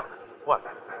 look. What?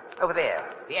 Over there,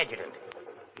 the adjutant.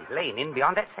 He's laying in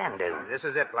beyond that sand dune. This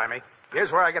is it, blimey.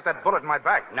 Here's where I get that bullet in my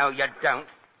back. No, you don't.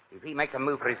 If he makes a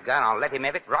move for his gun, I'll let him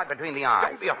have it right between the eyes.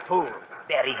 Don't be a fool.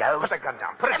 There he goes. Put the gun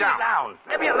down. Put it Let me down.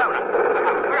 Let me alone.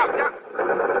 Look out, down.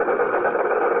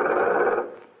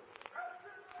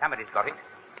 Somebody's got it.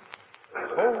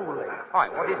 Holy. Hi,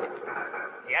 what is it?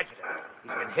 The adjutant.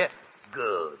 He's been hit.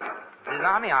 Good.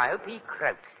 Blimey, I hope he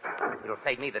croaks. It'll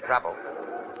save me the trouble.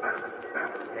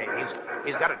 Hey,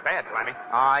 he's got it bad, blimey.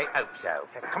 I hope so.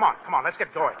 Hey, come on, let's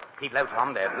get going. Keep low,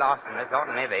 Tom. They're blasting us hot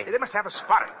and heavy. Hey, they must have us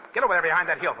spotted. Get over there behind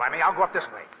that hill, blimey. I'll go up this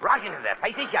way. Right into their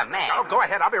faces, you man. Oh, go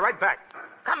ahead. I'll be right back.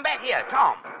 Come back here,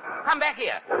 Tom. Come back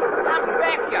here. Come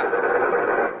back here.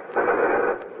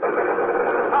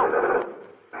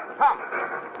 Tom.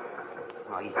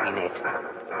 Oh, he's been hit.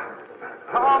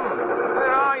 Tom,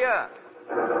 where are you?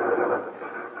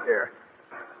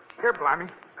 Here, blimey.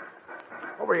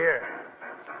 Over here.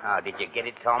 Oh, did you get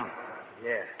it, Tom?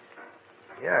 Yeah.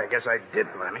 Yeah, I guess I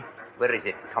did, blimey. Where is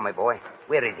it, Tommy boy?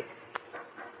 Where is it?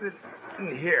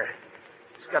 In here.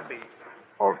 It's got me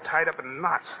all tied up in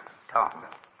knots. Tom.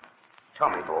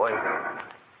 Tommy boy.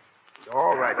 It's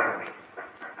all right, blimey.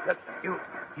 Look,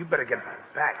 you better get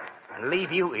back. And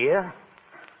leave you here?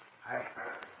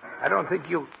 I don't think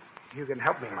you can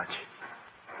help me much.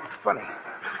 Funny,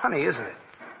 isn't it?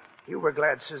 You were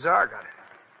glad Cesar got it.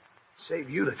 Save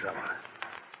you the trouble.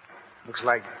 Looks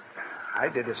like I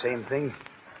did the same thing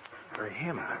for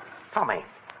him. Tommy.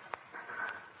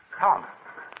 Tom.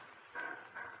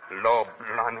 Lord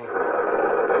blimey.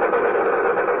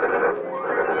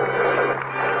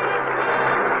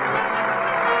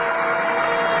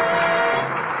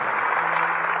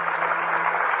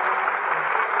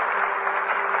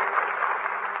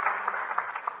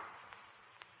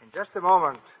 In just a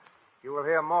moment, you will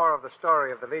hear more of the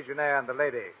story of the Legionnaire and the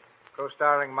Lady,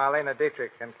 co-starring Marlene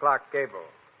Dietrich and Clark Gable.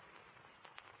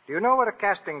 Do you know what a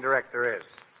casting director is?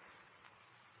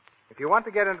 If you want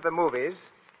to get into the movies,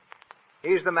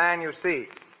 He's the man you see,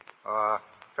 or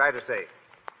try to see.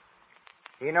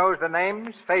 He knows the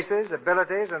names, faces,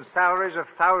 abilities, and salaries of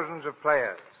thousands of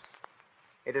players.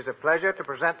 It is a pleasure to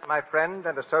present my friend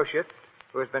and associate,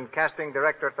 who has been casting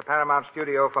director at the Paramount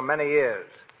Studio for many years,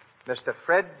 Mr.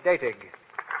 Fred Datig.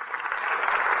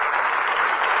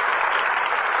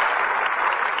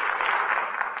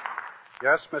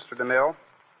 Yes, Mr. DeMille,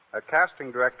 a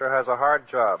casting director has a hard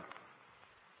job.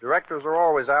 Directors are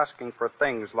always asking for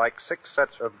things like 6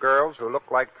 sets of girls who look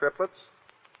like triplets,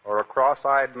 or a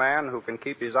cross-eyed man who can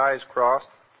keep his eyes crossed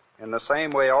in the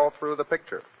same way all through the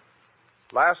picture.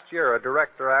 Last year, a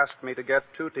director asked me to get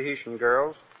 2 Tahitian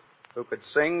girls who could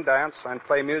sing, dance, and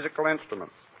play musical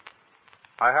instruments.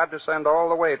 I had to send all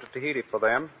the way to Tahiti for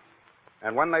them,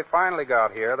 and when they finally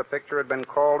got here, the picture had been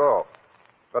called off,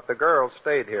 but the girls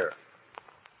stayed here.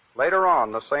 Later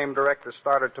on, the same director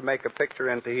started to make a picture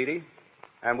in Tahiti,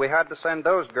 and we had to send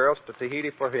those girls to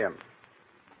Tahiti for him.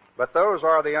 But those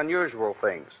are the unusual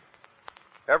things.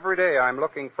 Every day I'm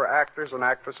looking for actors and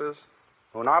actresses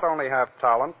who not only have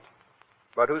talent,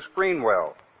 but who screen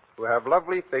well, who have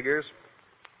lovely figures,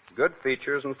 good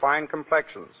features, and fine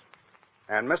complexions.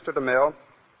 And, Mr. DeMille,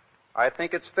 I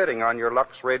think it's fitting on your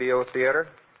Lux Radio Theater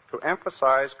to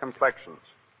emphasize complexions.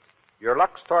 Your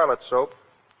Lux toilet soap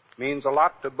means a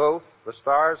lot to both the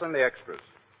stars and the extras.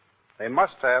 They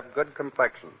must have good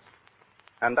complexions.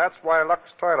 And that's why Lux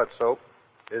toilet soap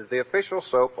is the official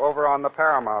soap over on the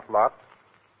Paramount lot,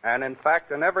 and in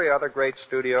fact in every other great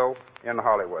studio in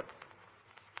Hollywood.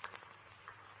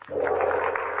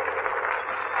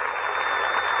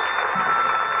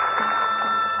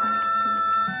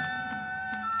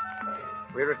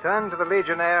 We return to the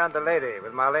Legionnaire and the Lady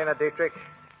with Marlene Dietrich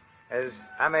as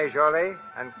Ame Jolie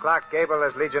and Clark Gable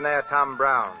as Legionnaire Tom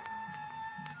Brown.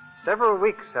 Several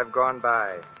weeks have gone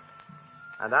by,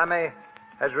 and Ame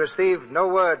has received no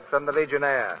word from the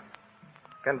Legionnaire.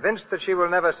 Convinced that she will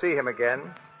never see him again,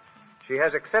 she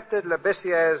has accepted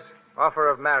Lebessier's offer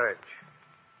of marriage.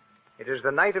 It is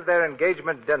the night of their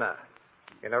engagement dinner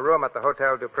in a room at the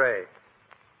Hotel Dupré.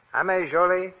 Ame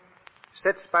Jolie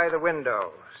sits by the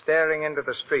window, staring into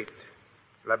the street.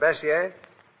 Lebessier,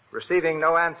 receiving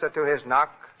no answer to his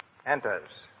knock, enters.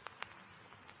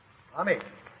 Ame,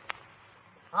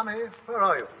 where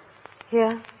are you?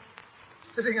 Here.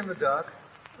 Sitting in the dark.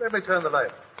 Let me turn the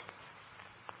light.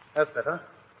 That's better.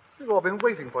 We've all been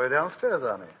waiting for you downstairs,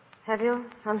 Ame. Have you?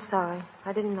 I'm sorry.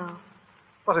 I didn't know.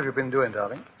 What have you been doing,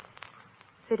 darling?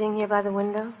 Sitting here by the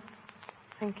window,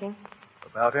 thinking.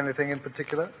 About anything in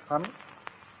particular, Ame?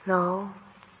 No,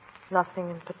 nothing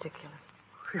in particular.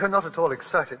 You're not at all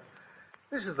excited.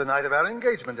 This is the night of our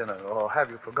engagement dinner, or have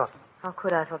you forgotten? How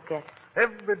could I forget?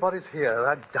 Everybody's here.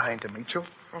 They're dying to meet you.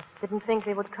 I didn't think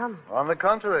they would come. On the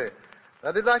contrary,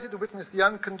 they're delighted to witness the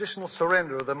unconditional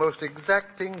surrender of the most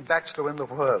exacting bachelor in the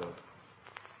world.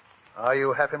 Are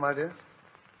you happy, my dear?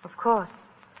 Of course.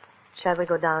 Shall we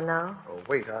go down now? Oh,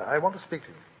 wait. I want to speak to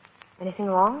you. Anything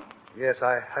wrong? Yes,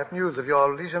 I have news of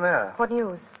your Legionnaire. What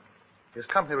news? His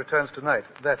company returns tonight.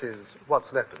 That is,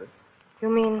 what's left of it. You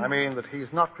mean? I mean that he's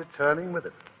not returning with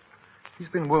it. He's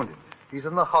been wounded. He's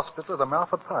in the hospital at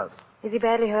Amalfi Pass. Is he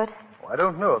badly hurt? Oh, I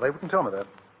don't know. They wouldn't tell me that.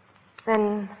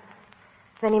 Then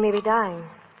he may be dying.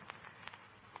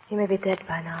 He may be dead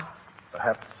by now.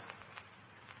 Perhaps.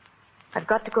 I've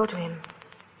got to go to him.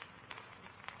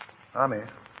 Ame,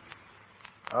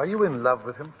 are you in love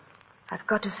with him? I've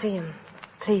got to see him.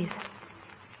 Please.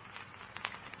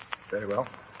 Very well.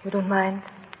 You don't mind?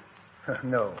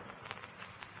 No.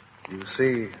 You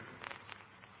see,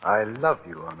 I love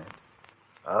you, Ame.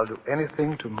 I'll do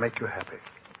anything to make you happy.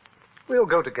 We'll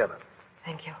go together.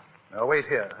 Thank you. Now, wait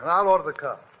here, and I'll order the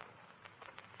car.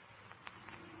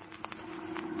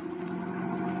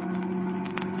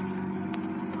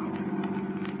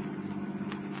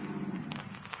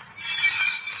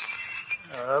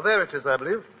 There it is, I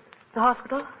believe. The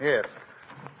hospital? Yes.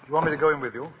 You want me to go in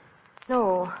with you?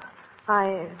 No.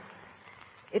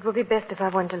 It would be best if I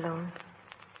went alone.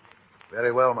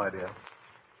 Very well, my dear.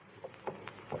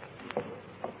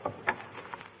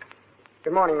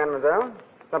 Good morning, mademoiselle.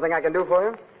 Something I can do for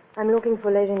you? I'm looking for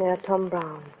Legionnaire Tom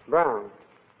Brown. Brown?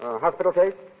 Hospital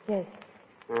case? Yes.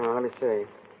 Let me see.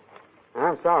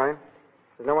 I'm sorry.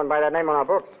 There's no one by that name on our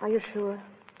books. Are you sure?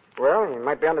 Well, he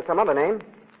might be under some other name.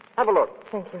 Have a look.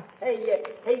 Thank you. Hey,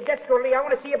 Destro Lee, I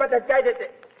want to see about that guy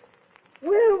that...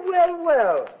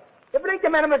 Well. If it ain't the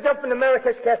mademoiselle from the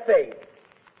Marrakesh Cafe.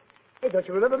 Hey, don't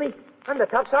you remember me? I'm the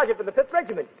top sergeant for the 5th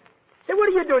Regiment. Say, what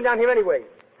are you doing down here anyway?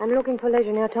 I'm looking for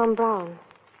Legionnaire Tom Brown.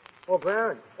 Oh,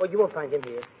 Brown? Oh, you won't find him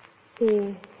here.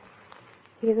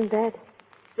 He isn't dead.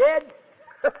 Dead?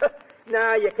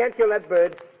 No, you can't kill that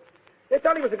bird. They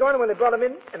thought he was a goner when they brought him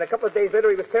in, and a couple of days later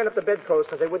he was tearing up the bedclothes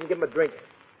because they wouldn't give him a drink.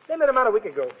 They met him out a week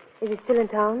ago. Is he still in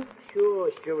town?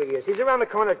 Sure he is. He's around the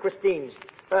corner at Christine's.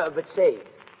 But say,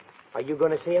 are you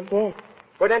going to see him? Yes.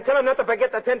 Well, then tell him not to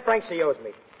forget the 10 francs he owes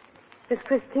me. This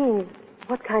Christine's,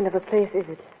 what kind of a place is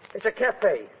it? It's a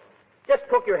cafe. Just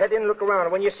poke your head in and look around.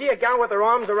 And when you see a gal with her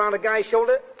arms around a guy's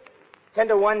shoulder, 10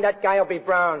 to 1, that guy will be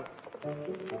brown.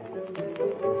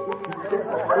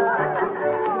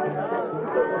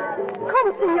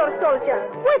 Come, Senor Soldier.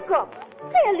 Wake up.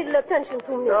 Pay a little attention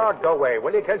to me. Oh, go away,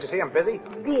 will you? Can't you see I'm busy?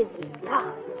 Busy.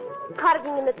 Ah.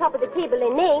 Carving in the top of the table a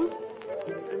name.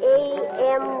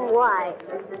 A-M-Y.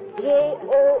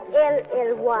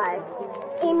 J-O-L-L-Y.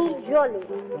 Amy Jolie.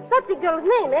 That's the girl's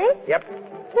name, eh? Yep.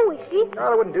 Who is she?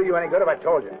 Oh, it wouldn't do you any good if I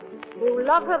told you. You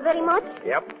love her very much?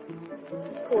 Yep.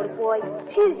 Poor boy.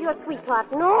 She's your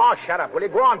sweetheart, no? Oh, shut up, will you?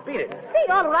 Go on, beat it. See,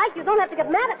 all right. You don't have to get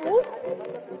mad at me.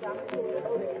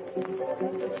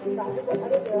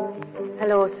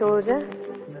 Hello, soldier.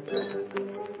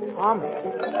 Tommy.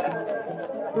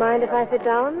 Mind if I sit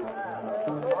down?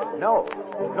 No,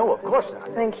 of course not.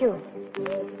 Thank you.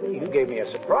 You gave me a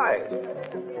surprise.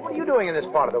 What are you doing in this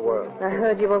part of the world? I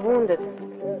heard you were wounded.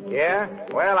 Yeah?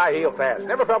 Well, I heal fast.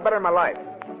 Never felt better in my life.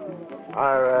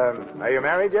 Are you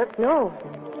married yet? No.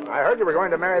 I heard you were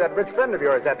going to marry that rich friend of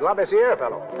yours, that Labessiere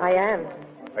fellow. I am.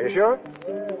 Are you sure?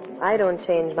 I don't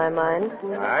change my mind.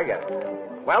 I get it.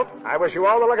 Well, I wish you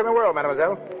all the luck in the world,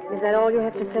 mademoiselle. Is that all you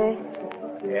have to say?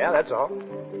 Yeah, that's all.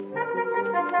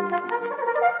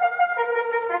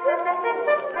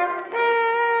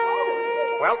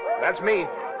 Well, that's me.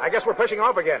 I guess we're pushing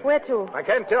off again. Where to? I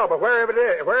can't tell, but wherever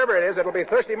it is, it'll be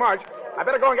Thirsty March. I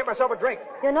better go and get myself a drink.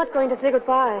 You're not going to say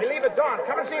goodbye. We leave at dawn.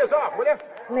 Come and see us off, will you?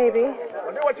 Maybe.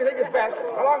 Well, do what you think is best.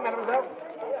 So long, mademoiselle.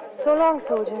 So long,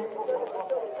 soldier.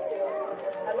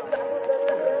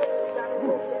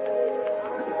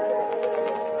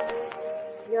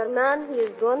 Your man, he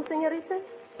is gone, senorita?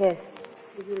 Yes.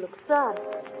 You look sad.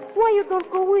 Why you don't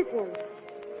go with him?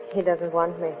 He doesn't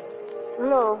want me.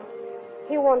 No,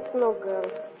 he wants no girl.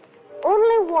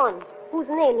 Only one, whose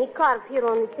name he carved here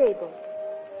on the table.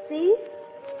 See?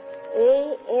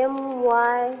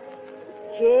 A-M-Y-J-O-L-L-Y.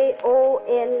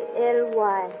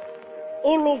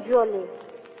 Amy Jolie.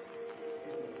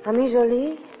 Amy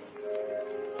Jolie?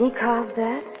 He carved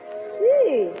that?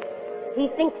 See? He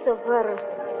thinks of her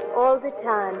all the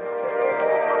time.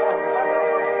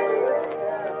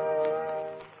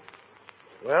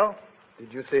 Well,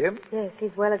 did you see him? Yes,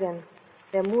 he's well again.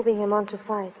 They're moving him on to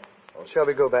fight. Well, shall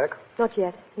we go back? Not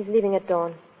yet. He's leaving at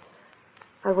dawn.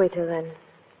 I'll wait till then.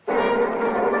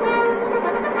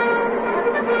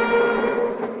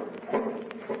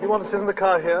 You want to sit in the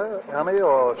car here, Amy,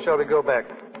 or shall we go back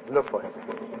and look for him?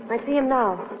 I see him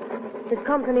now. His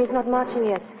company's not marching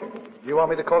yet. You want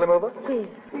me to call him over? Please.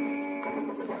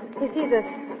 He sees us.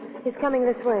 He's coming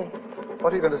this way.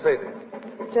 What are you going to say to him?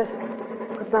 Just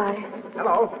goodbye.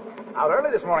 Hello. Out early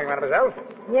this morning, mademoiselle.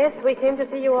 Yes, we came to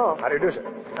see you off. How do you do, sir?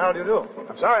 How do you do?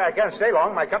 I'm sorry I can't stay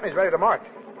long. My company's ready to march.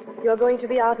 You're going to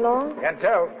be out long? Can't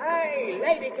tell. Hey,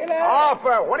 lady killer. Off,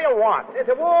 what do you want? There's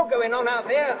a war going on out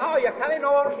there. Oh, you're coming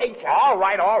or ain't you? All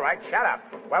right. Shut up.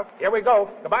 Well, here we go.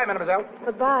 Goodbye, mademoiselle.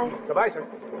 Goodbye. Goodbye, sir.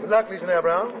 Good luck, Legionnaire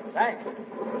Brown. Thanks.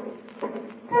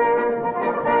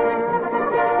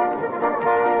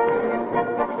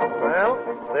 Well,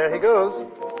 there he goes.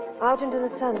 Out into the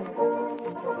sun.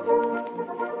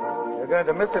 You're going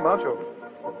to miss him, aren't you?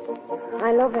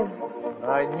 I love him.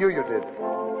 I knew you did.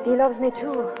 He loves me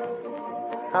too.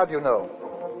 How do you know?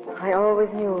 I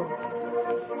always knew.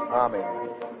 Army.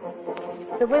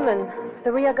 The women,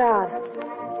 the rear guard,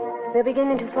 they're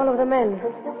beginning to follow the men.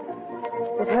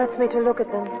 It hurts me to look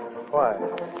at them. Why?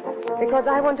 Because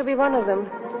I want to be one of them.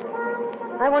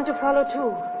 I want to follow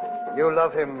too. You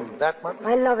love him that much?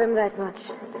 I love him that much.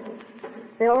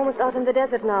 They're almost out in the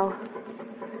desert now.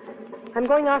 I'm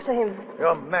going after him.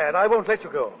 You're mad. I won't let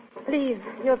you go. Please,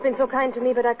 you have been so kind to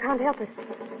me, but I can't help it.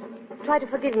 Try to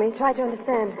forgive me. Try to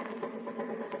understand.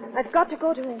 I've got to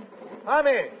go to him.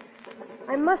 Army!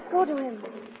 I must go to him.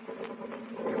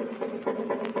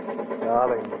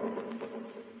 Darling,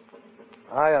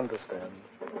 I understand.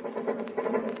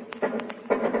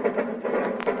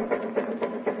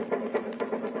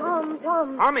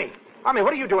 Tom. Army,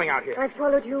 what are you doing out here? I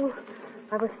followed you.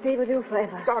 I will stay with you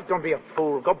forever. God, don't be a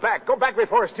fool. Go back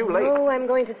before it's too late. No, I'm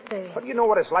going to stay. But you know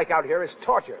what it's like out here? It's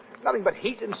torture. Nothing but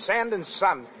heat and sand and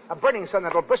sun. A burning sun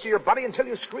that'll blister your body until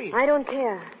you scream. I don't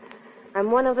care.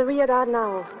 I'm one of the rear guard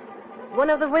now. One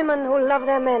of the women who love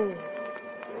their men.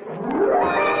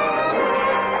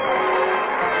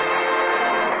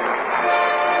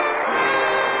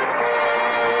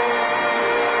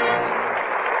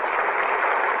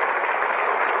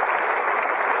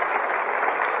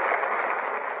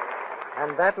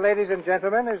 That, ladies and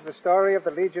gentlemen, is the story of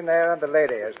the Legionnaire and the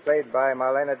Lady, as played by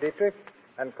Marlene Dietrich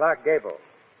and Clark Gable.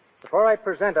 Before I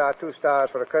present our two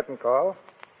stars for a curtain call,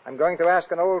 I'm going to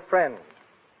ask an old friend,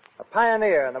 a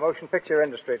pioneer in the motion picture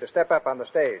industry, to step up on the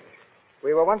stage.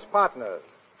 We were once partners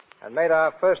and made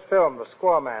our first film, The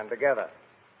Squaw Man, together.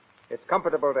 It's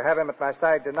comfortable to have him at my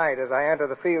side tonight as I enter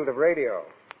the field of radio.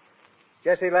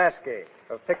 Jesse Lasky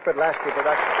of Pickford Lasky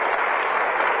Productions.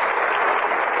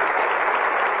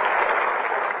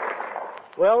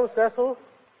 Well, Cecil,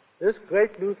 this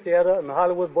great new theater on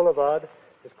Hollywood Boulevard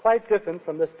is quite different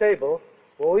from the stable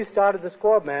where we started the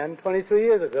Squaw Man 23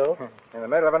 years ago. In the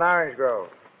middle of an orange grove.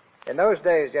 In those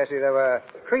days, Jesse, there were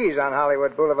trees on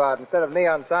Hollywood Boulevard instead of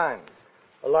neon signs.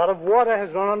 A lot of water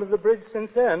has run under the bridge since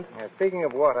then. Yeah, speaking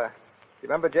of water, you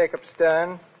remember Jacob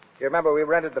Stern? You remember we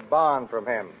rented the barn from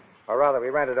him. Or rather, we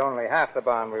rented only half the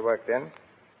barn we worked in.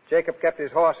 Jacob kept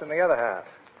his horse in the other half.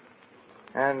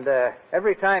 And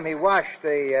every time he washed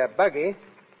the buggy,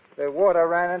 the water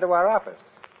ran into our office.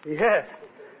 Yes.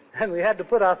 And we had to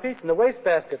put our feet in the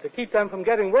wastebasket to keep them from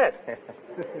getting wet.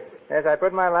 Yes, I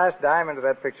put my last dime into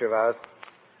that picture of ours.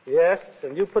 Yes,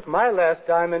 and you put my last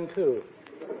dime in, too.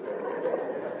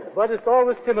 But it's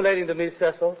always stimulating to me,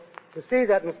 Cecil, to see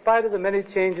that in spite of the many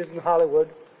changes in Hollywood,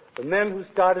 the men who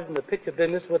started in the picture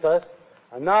business with us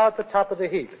are now at the top of the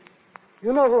heap.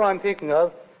 You know who I'm thinking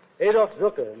of, Adolphe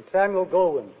Zucker and Samuel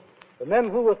Goldwyn, the men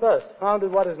who with us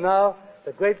founded what is now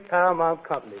the great Paramount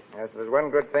Company. Yes, there's one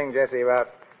good thing, Jesse,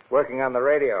 about working on the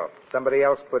radio. Somebody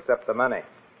else puts up the money.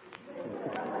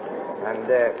 And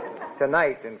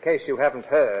tonight, in case you haven't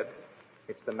heard,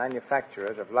 it's the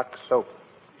manufacturers of Lux soap.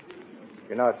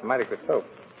 You know, it's mighty good soap.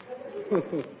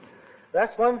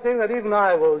 That's one thing that even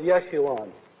I will yes you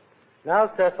on. Now,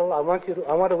 Cecil, I want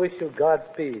to wish you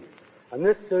Godspeed on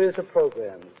this series of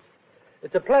programs.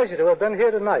 It's a pleasure to have been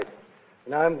here tonight,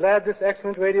 and I'm glad this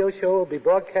excellent radio show will be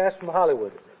broadcast from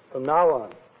Hollywood from now on.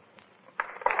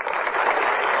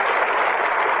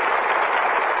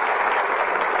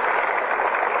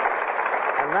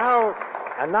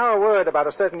 And now a word about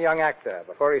a certain young actor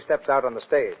before he steps out on the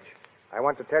stage. I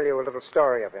want to tell you a little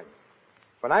story of him.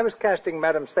 When I was casting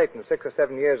Madame Satan 6 or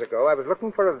 7 years ago, I was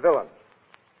looking for a villain.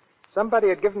 Somebody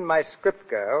had given my script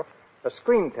girl a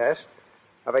screen test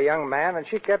of a young man, and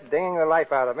she kept dinging the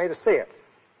life out of me to see it.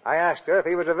 I asked her if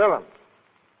he was a villain,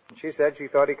 and she said she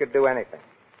thought he could do anything.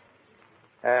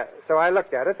 So I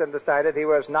looked at it and decided he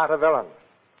was not a villain,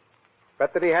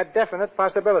 but that he had definite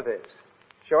possibilities.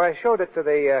 So I showed it to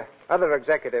the other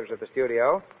executives of the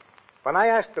studio. When I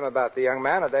asked them about the young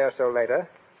man a day or so later,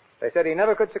 they said he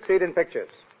never could succeed in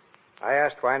pictures. I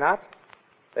asked why not.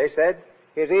 They said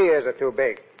his ears are too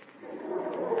big.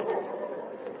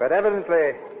 But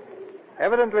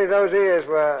evidently those ears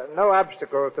were no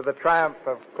obstacle to the triumph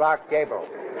of Clark Gable.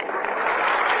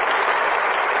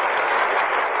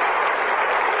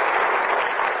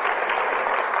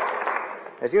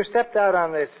 As you stepped out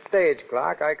on this stage,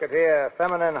 Clark, I could hear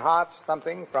feminine hearts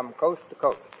thumping from coast to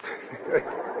coast.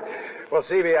 Well,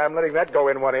 C.B., I'm letting that go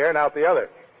in one ear and out the other.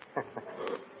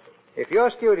 If your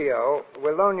studio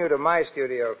will loan you to my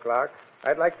studio, Clark,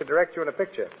 I'd like to direct you in a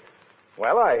picture.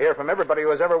 Well, I hear from everybody who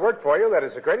has ever worked for you that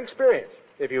it's a great experience,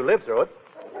 if you live through it.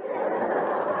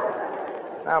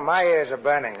 Now, my ears are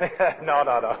burning. No,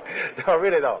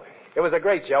 really, though. It was a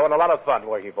great show and a lot of fun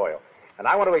working for you. And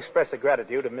I want to express a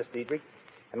gratitude of Miss Dietrich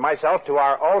and myself to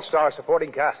our all-star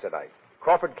supporting cast tonight.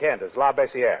 Crawford Kent as La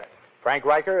Bessiere, Frank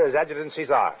Riker as Adjutant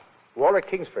Cesar, Warwick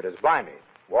Kingsford as Blimey,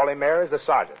 Wally Mayer as the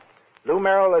Sergeant, Lou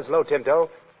Merrill as Lo Tinto,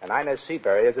 and Inez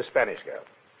Seabury as the Spanish girl.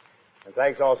 And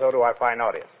thanks also to our fine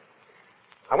audience.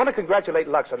 I want to congratulate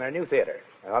Lux on their new theater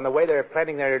and on the way they're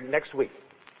planning their next week.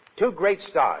 Two great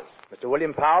stars, Mr.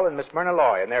 William Powell and Miss Myrna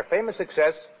Loy, and their famous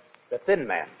success, The Thin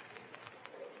Man.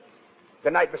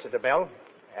 Good night, Mr. DeMille,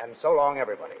 and so long,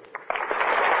 everybody.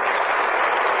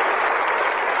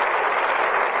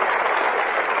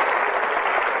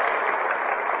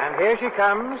 And here she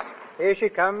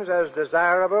comes, as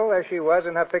desirable as she was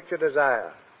in her picture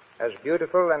Desire, as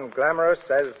beautiful and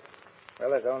glamorous as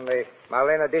only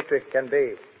Marlene Dietrich can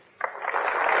be.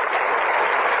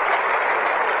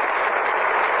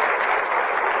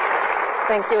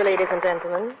 Thank you, ladies and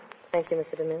gentlemen. Thank you,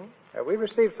 Mr. DeMille. We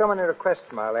received so many requests,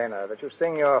 Marlene, that you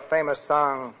sing your famous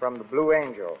song from the Blue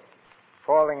Angel,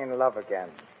 Falling in Love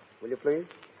Again. Will you please?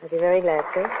 I'd be very glad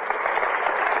to.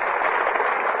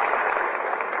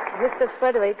 Mr.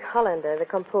 Frederick Hollander, the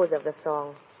composer of the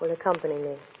song, will accompany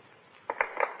me.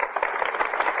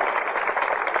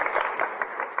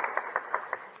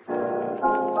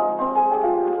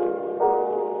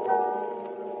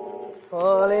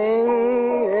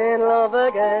 Falling in love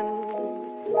again,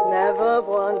 never never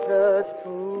wanted to.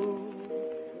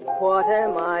 What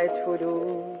am I to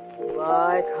do?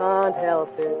 I can't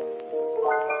help it.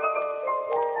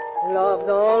 Love's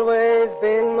always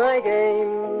been my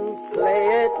game.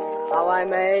 Play it how I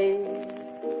may.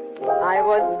 I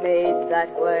was made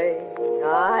that way.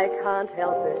 I can't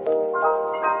help it.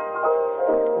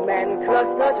 Men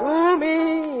cluster to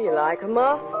me like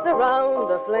moths around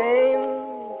the flame.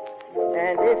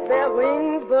 And if their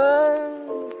wings burn,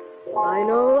 I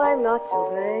know I'm not to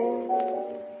blame.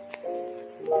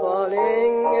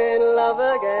 Falling in love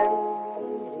again,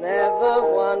 never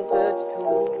wanted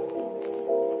to.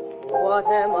 What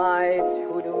am I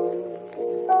to do?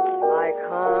 I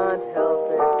can't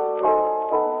help it.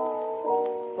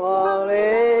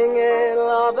 Falling in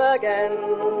love again,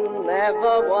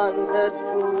 never wanted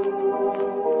to.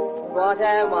 What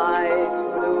am I to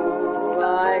do?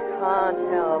 I can't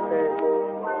help it.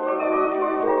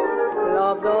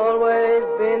 Love's always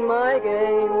been my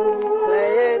game.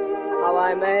 Play it how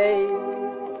I may.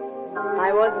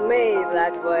 I was made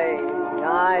that way.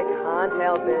 I can't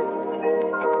help it.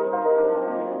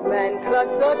 Men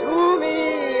cluster to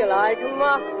me like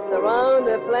moths around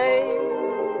a flame.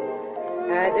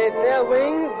 And if their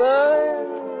wings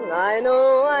burn, I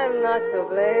know I'm not to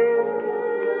blame.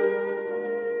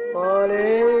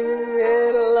 Falling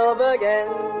in love again,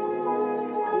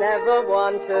 never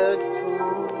wanted to.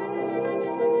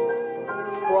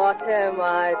 What am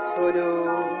I to do?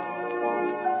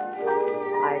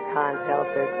 I can't help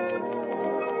it.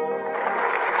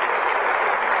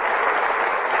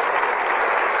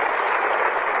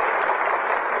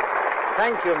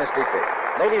 Thank you, Miss Dietrich.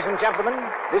 Ladies and gentlemen,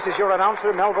 this is your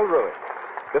announcer, Melville Ruick.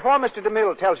 Before Mr.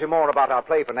 DeMille tells you more about our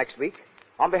play for next week,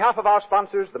 on behalf of our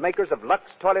sponsors, the makers of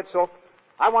Lux Toilet Soap,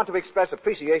 I want to express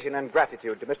appreciation and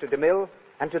gratitude to Mr. DeMille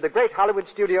and to the great Hollywood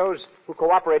studios who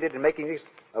cooperated in making this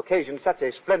occasion such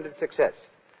a splendid success.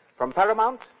 From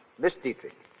Paramount, Miss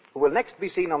Dietrich, who will next be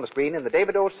seen on the screen in the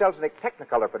David O. Selznick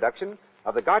Technicolor production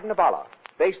of The Garden of Allah,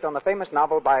 based on the famous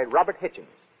novel by Robert Hitchens.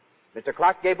 Mr.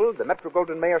 Clark Gable, the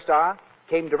Metro-Goldwyn-Mayer star,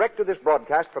 came direct to this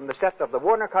broadcast from the set of the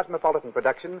Warner Cosmopolitan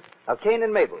production of Cain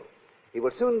and Mabel. He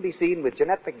will soon be seen with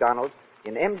Jeanette MacDonald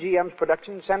in MGM's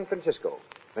production San Francisco.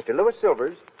 Mr. Louis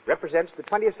Silvers represents the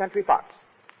 20th Century Fox.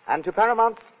 And to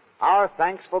Paramount, our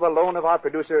thanks for the loan of our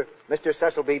producer, Mr.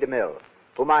 Cecil B. DeMille,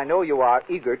 whom I know you are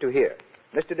eager to hear.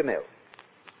 Mr. DeMille.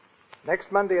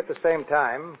 Next Monday at the same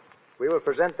time, we will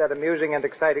present that amusing and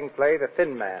exciting play, The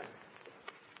Thin Man.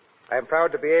 I am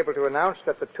proud to be able to announce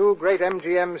that the two great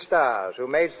MGM stars who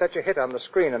made such a hit on the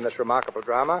screen in this remarkable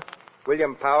drama,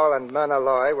 William Powell and Myrna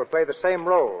Loy, will play the same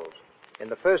roles in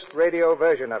the first radio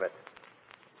version of it.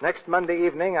 Next Monday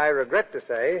evening, I regret to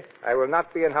say, I will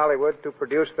not be in Hollywood to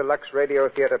produce the Lux Radio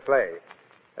Theater play,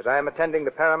 as I am attending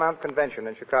the Paramount Convention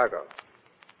in Chicago.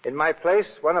 In my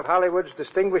place, one of Hollywood's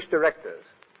distinguished directors,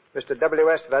 Mr.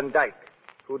 W.S. Van Dyke,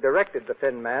 who directed The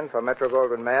Thin Man for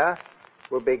Metro-Goldwyn-Mayer,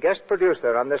 will be guest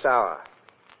producer on this hour.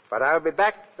 But I'll be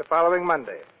back the following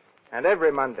Monday, and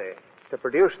every Monday, to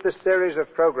produce this series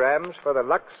of programs for the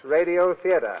Lux Radio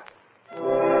Theater.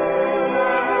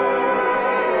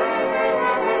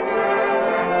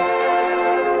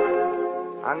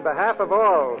 On behalf of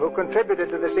all who contributed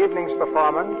to this evening's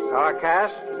performance, our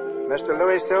cast, Mr.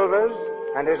 Louis Silvers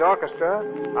and his orchestra,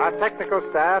 our technical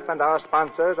staff, and our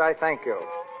sponsors, I thank you,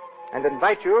 and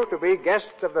invite you to be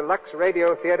guests of the Lux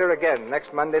Radio Theater again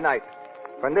next Monday night,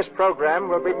 when this program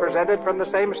will be presented from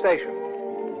the same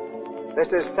station.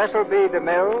 This is Cecil B.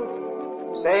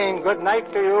 DeMille saying good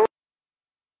night to you.